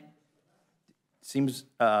claimed, seems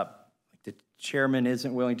like the chairman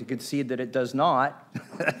isn't willing to concede that it does not.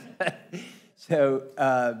 So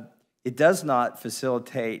it does not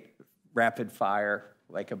facilitate rapid fire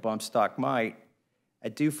like a bump stock might. I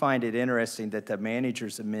do find it interesting that the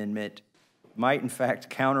manager's amendment might in fact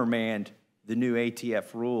countermand the new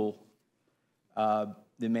ATF rule. The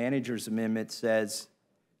manager's amendment says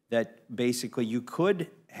that basically you could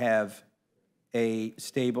have a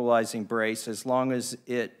stabilizing brace as long as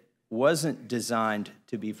it wasn't designed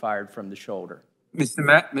to be fired from the shoulder.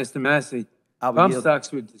 Mr. Massey, bump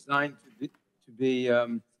stocks were designed to be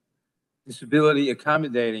disability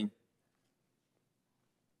accommodating.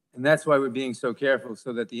 And that's why we're being so careful,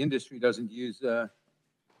 so that the industry doesn't use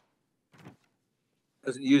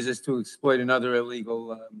this to exploit another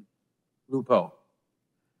illegal loophole.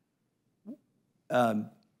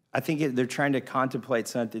 I think they're trying to contemplate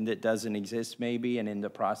something that doesn't exist maybe, and in the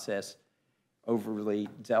process overly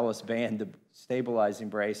zealous ban the stabilizing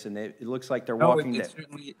brace, and it looks like they're walking that.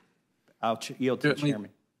 I'll yield to the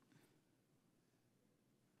chairman.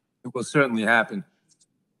 It will certainly happen,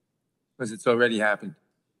 because it's already happened.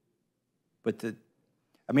 But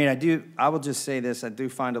I will just say this, I do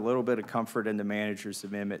find a little bit of comfort in the manager's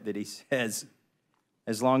amendment that he says,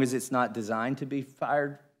 as long as it's not designed to be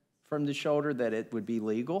fired from the shoulder, that it would be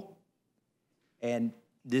legal. And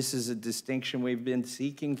this is a distinction we've been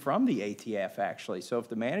seeking from the ATF, actually. So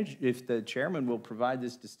if the chairman will provide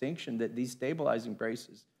this distinction that these stabilizing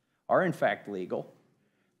braces are in fact legal,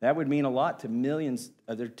 that would mean a lot to millions.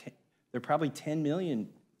 There are probably 10 million,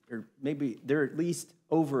 or maybe there are at least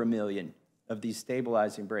over 1 million of these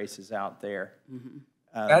stabilizing braces out there. Mm-hmm.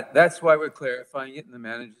 That's why we're clarifying it in the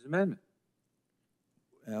manager's amendment.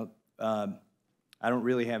 Well, I don't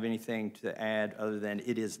really have anything to add other than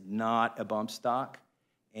it is not a bump stock,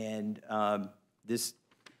 and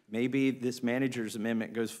maybe this manager's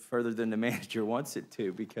amendment goes further than the manager wants it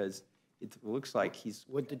to, because it looks like he's.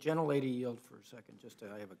 Would the gentlelady yield for a second?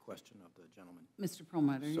 I have a question of the gentleman. Mr.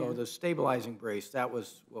 Perlmutter, So the stabilizing brace, that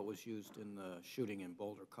was what was used in the shooting in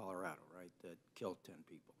Boulder, Colorado, right? That killed 10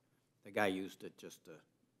 people. The guy used it just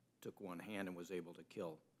took one hand and was able to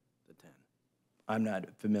kill the 10. I'm not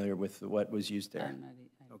familiar with what was used there.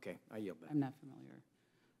 Okay, I yield back. I'm not familiar.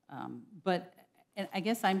 But and I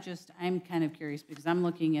guess I'm kind of curious, because I'm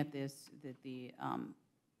looking at this, that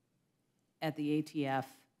at the ATF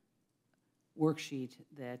worksheet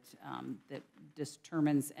that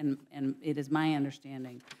determines, and it is my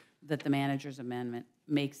understanding that the manager's amendment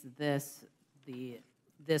makes this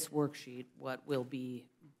worksheet what will be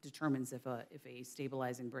determines if a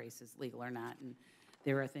stabilizing brace is legal or not. And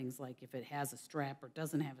there are things like if it has a strap or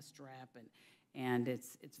doesn't have a strap, and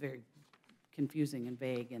it's very confusing and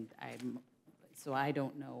vague, and so I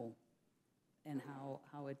don't know, and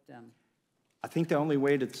how it. I think the only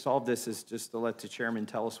way to solve this is just to let the chairman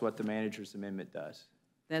tell us what the manager's amendment does.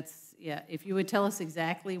 Yeah. If you would tell us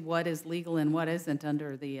exactly what is legal and what isn't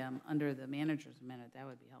under the manager's amendment, that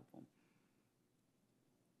would be helpful.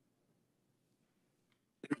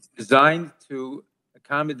 It's designed to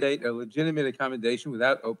accommodate a legitimate accommodation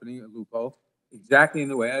without opening a loophole, exactly in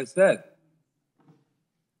the way I said.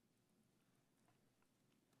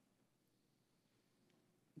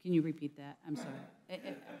 Can you repeat that? I'm sorry.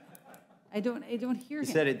 I don't hear him.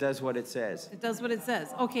 He said it does what it says. It does what it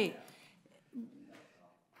says. Okay.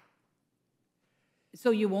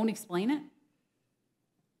 So you won't explain it?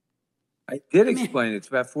 I did explain it. It's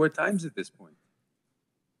about 4 times at this point.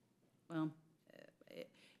 Well,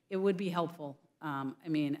 it would be helpful. I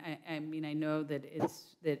know that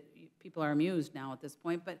that people are amused now at this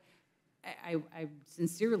point, but I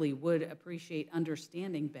sincerely would appreciate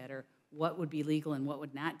understanding better what would be legal and what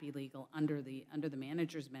would not be legal under the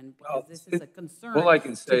manager's amendment, because this is a concern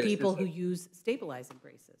to people who use stabilizing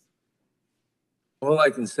braces. All I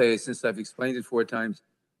can say is, since I've explained it 4 times,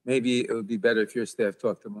 maybe it would be better if your staff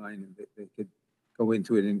talked to mine and they could go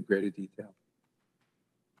into it in greater detail.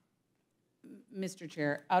 Mr.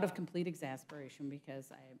 Chair, out of complete exasperation,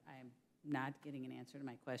 because I'm not getting an answer to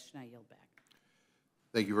my question, I yield back.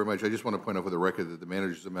 Thank you very much. I just want to point out for the record that the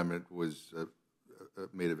manager's amendment was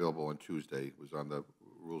made available on Tuesday. It was on the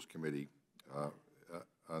Rules Committee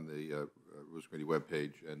Rules Committee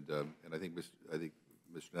webpage, and I think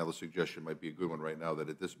Mr. Nadler's suggestion might be a good one right now. That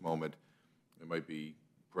at this moment, it might be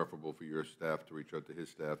preferable for your staff to reach out to his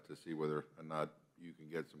staff to see whether or not you can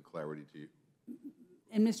get some clarity to you.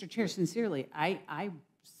 And Mr. Chair, sincerely, I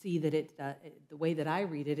see that the way that I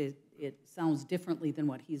read it, it sounds differently than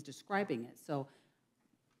what he's describing it. So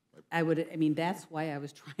I mean, that's why I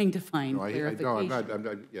was trying to find No, clarification. no, I'm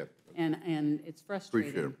not, yeah. And it's Appreciate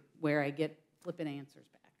frustrating it. where I get flippant answers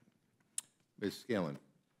back. Ms. Scanlon.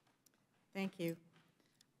 Thank you.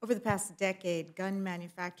 Over the past decade, gun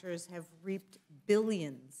manufacturers have reaped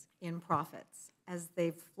billions in profits as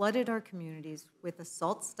they've flooded our communities with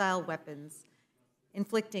assault-style weapons,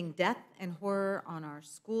 inflicting death and horror on our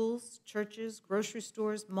schools, churches, grocery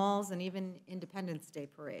stores, malls, and even Independence Day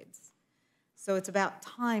parades. So it's about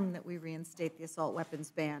time that we reinstate the assault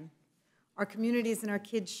weapons ban. Our communities and our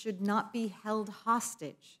kids should not be held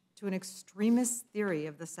hostage to an extremist theory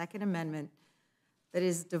of the Second Amendment that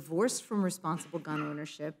is divorced from responsible gun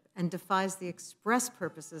ownership and defies the express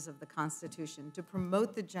purposes of the Constitution to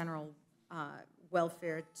promote the general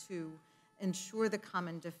welfare, to ensure the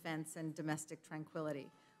common defense and domestic tranquility.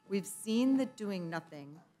 We've seen that doing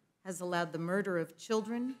nothing has allowed the murder of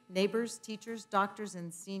children, neighbors, teachers, doctors,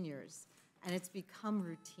 and seniors, and it's become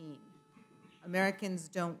routine. Americans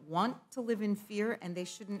don't want to live in fear, and they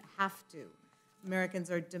shouldn't have to. Americans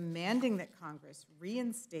are demanding that Congress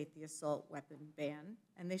reinstate the assault weapon ban,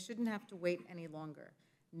 and they shouldn't have to wait any longer.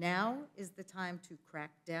 Now is the time to crack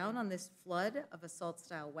down on this flood of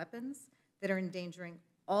assault-style weapons that are endangering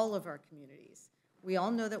all of our communities. We all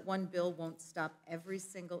know that one bill won't stop every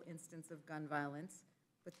single instance of gun violence,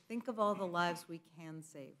 but think of all the lives we can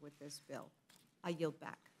save with this bill. I yield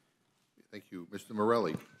back. Thank you. Mr.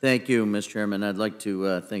 Morelli. Thank you, Mr. Chairman. I'd like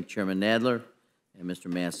to thank Chairman Nadler and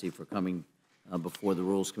Mr. Massie for coming before the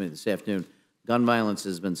Rules Committee this afternoon. Gun violence,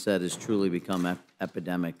 has been said, has truly become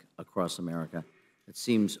epidemic across America. It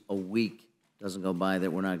seems a week doesn't go by that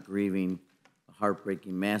we're not grieving a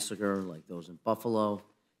heartbreaking massacre like those in Buffalo,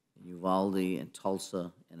 in Uvalde, in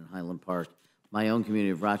Tulsa, and in Highland Park. My own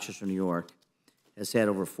community of Rochester, New York, has had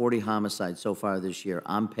over 40 homicides so far this year,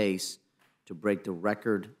 on pace to break the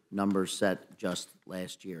record number set just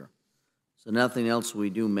last year. So nothing else we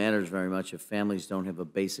do matters very much if families don't have a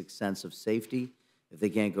basic sense of safety, if they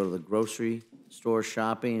can't go to the grocery store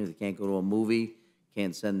shopping, if they can't go to a movie,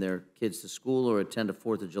 can't send their kids to school or attend a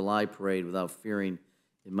 4th of July parade without fearing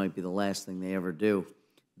it might be the last thing they ever do.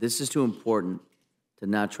 This is too important to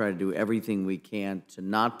not try to do everything we can, to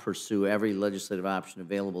not pursue every legislative option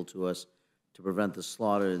available to us to prevent the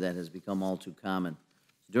slaughter that has become all too common.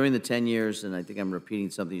 During the 10 years, and I think I'm repeating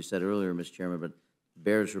something you said earlier, Mr. Chairman, but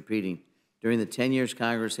bears repeating, during the 10 years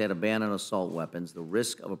Congress had a ban on assault weapons, the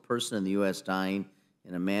risk of a person in the U.S. dying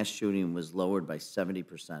in a mass shooting was lowered by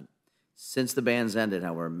 70%. Since the ban's ended,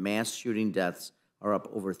 however, mass shooting deaths are up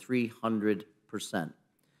over 300%.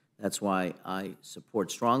 That's why I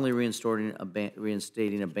support strongly reinstating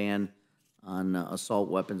a ban on assault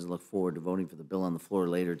weapons and look forward to voting for the bill on the floor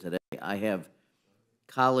later today. I have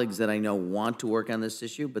colleagues that I know want to work on this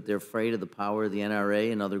issue, but they're afraid of the power of the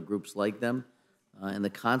NRA and other groups like them and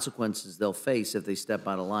the consequences they'll face if they step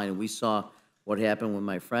out of line. And we saw what happened with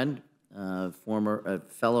my friend,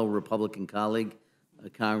 fellow Republican colleague,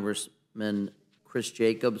 Congressman Chris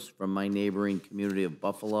Jacobs from my neighboring community of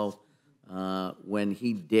Buffalo, when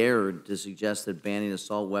he dared to suggest that banning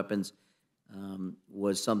assault weapons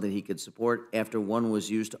was something he could support after one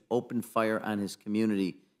was used to open fire on his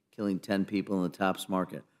community, killing 10 people in the Tops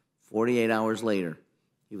Market. 48 hours later,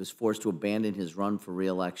 he was forced to abandon his run for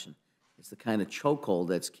re-election. It's the kind of chokehold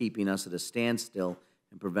that's keeping us at a standstill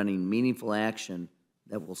and preventing meaningful action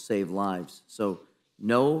that will save lives. So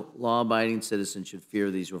no law-abiding citizen should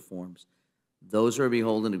fear these reforms. Those who are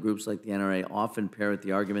beholden to groups like the NRA often parrot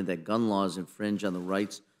the argument that gun laws infringe on the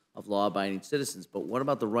rights of law-abiding citizens. But what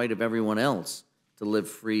about the right of everyone else to live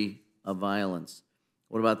free of violence?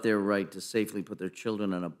 What about their right to safely put their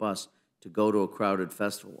children on a bus to go to a crowded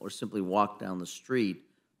festival or simply walk down the street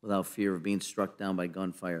without fear of being struck down by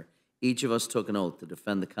gunfire? Each of us took an oath to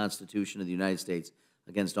defend the Constitution of the United States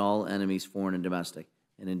against all enemies, foreign and domestic,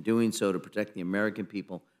 and in doing so to protect the American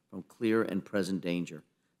people from clear and present danger.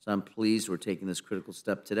 So I'm pleased we're taking this critical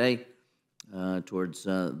step today towards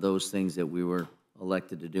those things that we were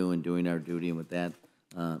elected to do and doing our duty. And with that,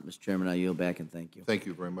 Mr. Chairman, I yield back and thank you. Thank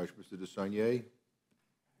you very much, Mr. DeSaulnier.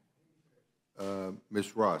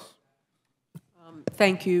 Ms. Ross.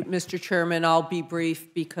 Thank you, Mr. Chairman. I'll be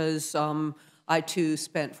brief because I, too,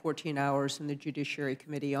 spent 14 hours in the Judiciary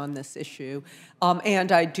Committee on this issue,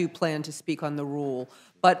 and I do plan to speak on the rule.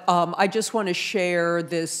 But I just want to share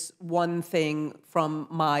this one thing from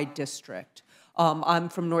my district. I'm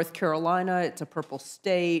from North Carolina. It's a purple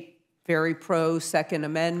state, very pro-Second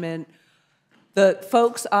Amendment. The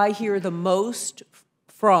folks I hear the most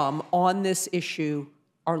from on this issue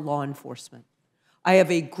are law enforcement. I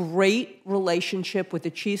have a great relationship with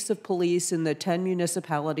the chiefs of police in the 10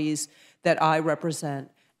 municipalities that I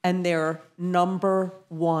represent, and their number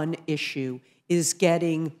one issue is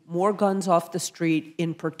getting more guns off the street,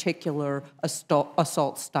 in particular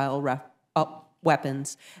assault-style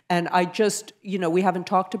weapons. And I just, we haven't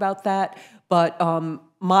talked about that, but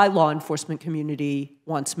my law enforcement community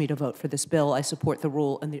wants me to vote for this bill. I support the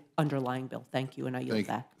rule and the underlying bill. Thank you, and I yield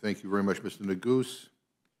back. Thank you very much, Mr. Neguse.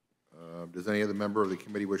 Does any other member of the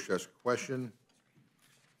committee wish to ask a question?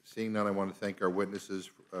 Seeing none, I want to thank our witnesses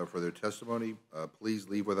for their testimony. Please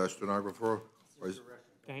leave with our stenographer. I'm sorry,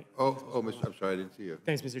 I didn't see you.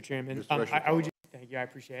 Thanks, Mr. Chairman. Thank you, I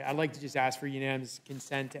appreciate it. I'd like to just ask for unanimous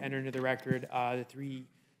consent to enter into the record the 3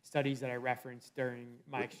 studies that I referenced during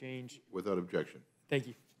my exchange. Without objection. Thank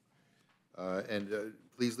you.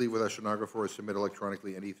 Please leave with our stenographer or submit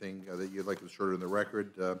electronically anything that you'd like to insert in the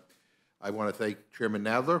record. I want to thank Chairman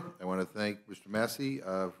Nadler. I want to thank Mr. Massie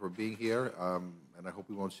for being here, and I hope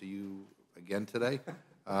we won't see you again today.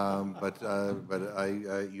 But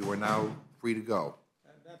you are now free to go.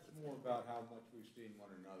 That's more about how much we've seen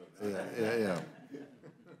one another. Yeah.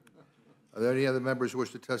 Are there any other members who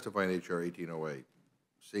wish to testify on H.R. 1808?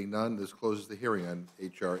 Seeing none, this closes the hearing on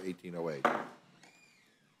H.R. 1808.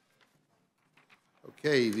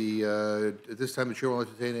 Okay, at this time, the chair will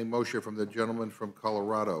entertain a motion from the gentleman from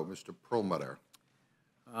Colorado, Mr. Perlmutter.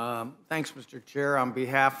 Thanks, Mr. Chair. On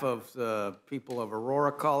behalf of the people of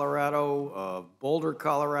Aurora, Colorado, of Boulder,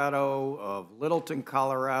 Colorado, of Littleton,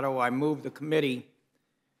 Colorado, I move the committee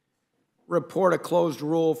report a closed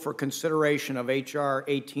rule for consideration of H.R.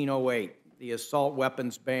 1808, the assault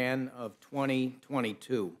weapons ban of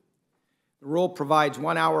 2022. The rule provides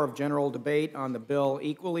 1 hour of general debate on the bill,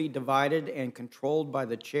 equally divided and controlled by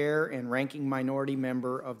the chair and ranking minority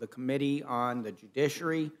member of the Committee on the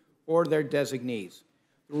Judiciary or their designees.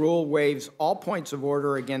 The rule waives all points of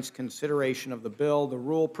order against consideration of the bill. The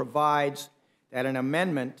rule provides that an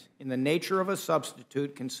amendment in the nature of a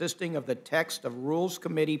substitute consisting of the text of Rules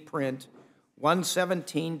Committee Print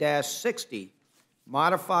 117-60,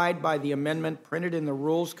 modified by the amendment printed in the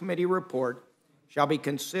Rules Committee report, shall be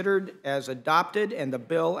considered as adopted, and the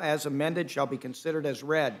bill as amended shall be considered as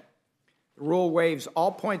read. The rule waives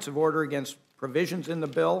all points of order against provisions in the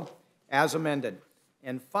bill as amended.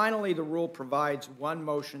 And finally, the rule provides 1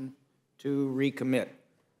 motion to recommit.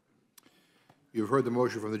 You've heard the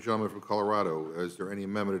motion from the gentleman from Colorado. Is there any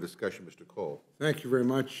amendment or discussion, Mr. Cole? Thank you very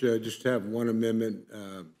much. Just have one amendment,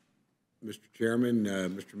 Mr. Chairman.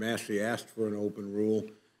 Mr. Massie asked for an open rule.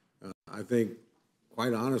 I think,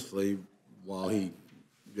 quite honestly, while he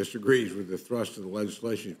disagrees with the thrust of the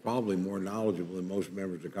legislation, he's probably more knowledgeable than most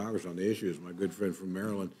members of Congress on the issue, as my good friend from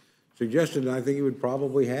Maryland suggested. And I think he would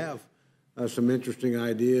probably have some interesting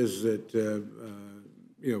ideas that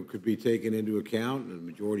could be taken into account, and the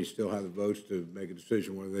majority still have the votes to make a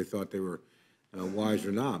decision whether they thought they were wise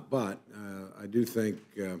or not. But I do think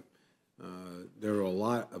there are a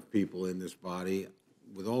lot of people in this body,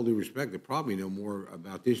 with all due respect, that probably know more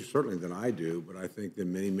about the issue, certainly than I do, but I think that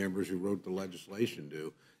many members who wrote the legislation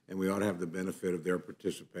do, and we ought to have the benefit of their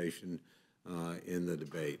participation in the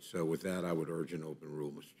debate. So with that, I would urge an open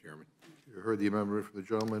rule, Mr. Chairman. You heard the amendment from the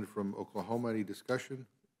gentleman from Oklahoma. Any discussion?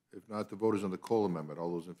 If not, the vote is on the Cole amendment.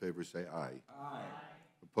 All those in favor say aye. Aye.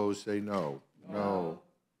 Opposed say no. No.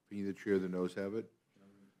 Being the chair, the noes have it.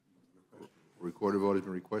 Recorded vote has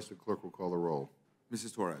been requested. Clerk will call the roll.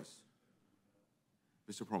 Mrs. Torres.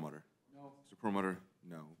 Mr. Perlmutter. No. Mr. Perlmutter,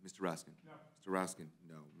 no. Mr. Raskin. No. Mr. Raskin,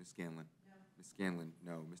 no. Ms. Scanlon. No. Ms. Scanlon,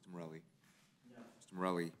 no. Mr. Morelli. No. Mr.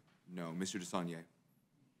 Morelli, no. Mr. DeSaulnier.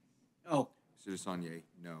 No. Mr. DeSaulnier,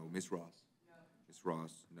 no. Ms. Ross. No. Ms.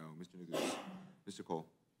 Ross, no. Mr. Neguse. Mr. Cole.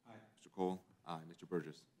 Aye. Mr. Cole, aye. Mr.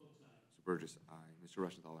 Burgess. Mr. Burgess, aye. Mr.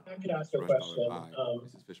 Rushenthaler. I could ask a question. Aye.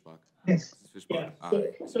 Mrs. Fishbach. Yes. Mrs. Fishbach, Yeah.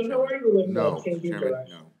 aye. So no argument with No. changing Chairman,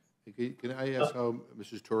 direction. no. Can I ask how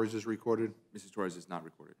Mrs. Torres is recorded? Mrs. Torres is not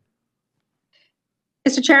recorded.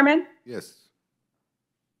 Mr. Chairman, Yes.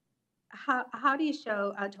 how do you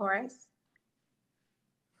show Torres?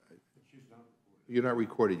 You're not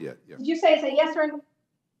recorded yet. Yeah. Did you say it's a yes or no?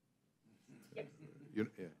 You're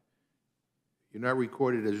not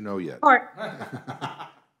recorded as no yet.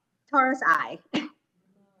 Torres, aye.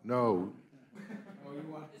 No.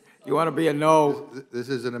 You want to be a no? This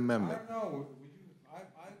is an amendment. Come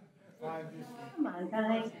on,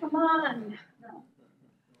 guys, come on.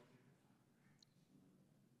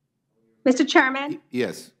 Mr. Chairman,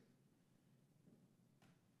 Yes.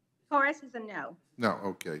 Torres is a no. No,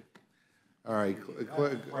 okay. All right.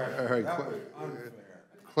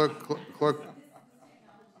 Clerk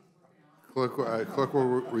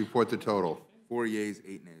will report the total. 4 yeas,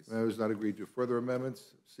 8 nays. Amendment is not agreed to. Further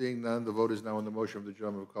amendments? Seeing none, the vote is now on the motion of the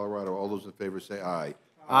gentleman of Colorado. All those in favor say aye.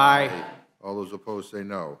 Aye. All those opposed say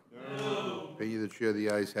no. Opinion of the chair, the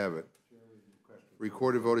ayes have it.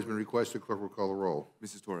 Recorded vote has been requested. Clerk will call the roll.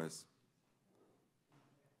 Mrs. Torres.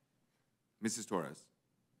 Mrs. Torres.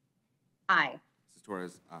 Aye. Mrs.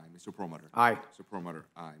 Torres, aye. Mr. Perlmutter. Aye. Mr. Perlmutter,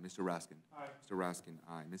 aye. Mr. Raskin. Aye. Mr. Raskin,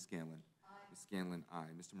 aye. Ms. Scanlon. Aye. Ms. Scanlon,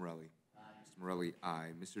 aye. Mr. Morelli. Aye. Mr. Morelli,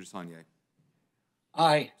 aye. Mr. DeSaulnier.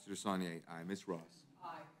 Aye. Mr. DeSaulnier, aye. Ms. Ross.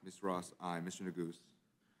 Aye. Ms. Ross, aye. Mr. Neguse.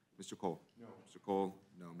 Mr. Cole. No. Mr. Cole,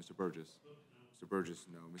 no. Mr. Burgess. Mr. Burgess,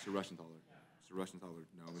 no. Mr. Rushenthaler. Mr. Rushenthaler,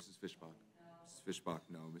 no. Mrs. Fishbach. Mrs. Fishbach,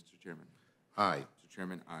 no. Mr. Chairman. Aye. Mr.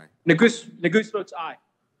 Chairman, aye. Neguse votes aye.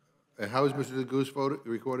 And how is Mr. Goose voted,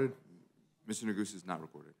 recorded? Mr. Neguse is not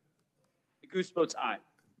recorded. Neguse votes aye.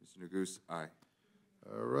 Mr. Neguse, aye.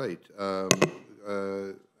 All right.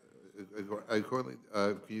 Accordingly,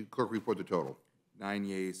 can you, clerk, report the total? 9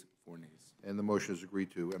 yeas, 4 nays. And the motion is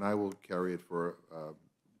agreed to, and I will carry it for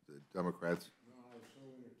the Democrats. I was so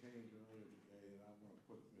entertained earlier today that I'm going to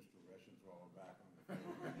put Mr. Rushenthaler back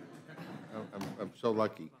on the I'm so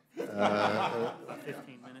lucky.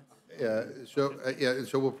 15 minutes. And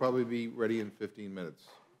so we'll probably be ready in 15 minutes.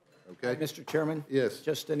 Okay? Mr. Chairman? Yes.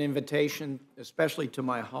 Just an invitation, especially to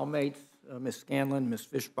my hallmates, Ms. Scanlon, Ms.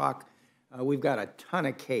 Fishbach. We've got a ton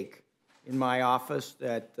of cake in my office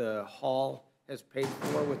that the hall has paid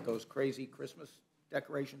for with those crazy Christmas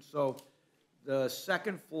decorations. So the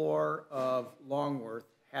second floor of Longworth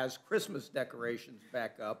has Christmas decorations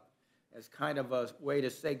back up as kind of a way to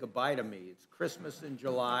say goodbye to me. It's Christmas in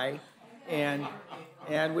July. And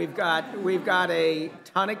we've got a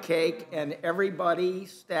ton of cake, and everybody,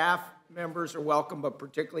 staff members are welcome, but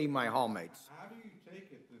particularly my hallmates. How do you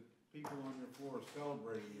take it that people on your floor are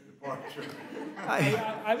celebrating your departure?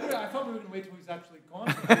 I thought we would wait till he's actually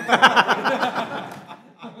gone.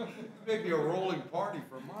 Maybe a rolling party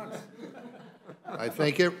for months. I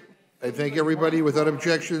thank everybody. Without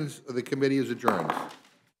objections, the committee is adjourned.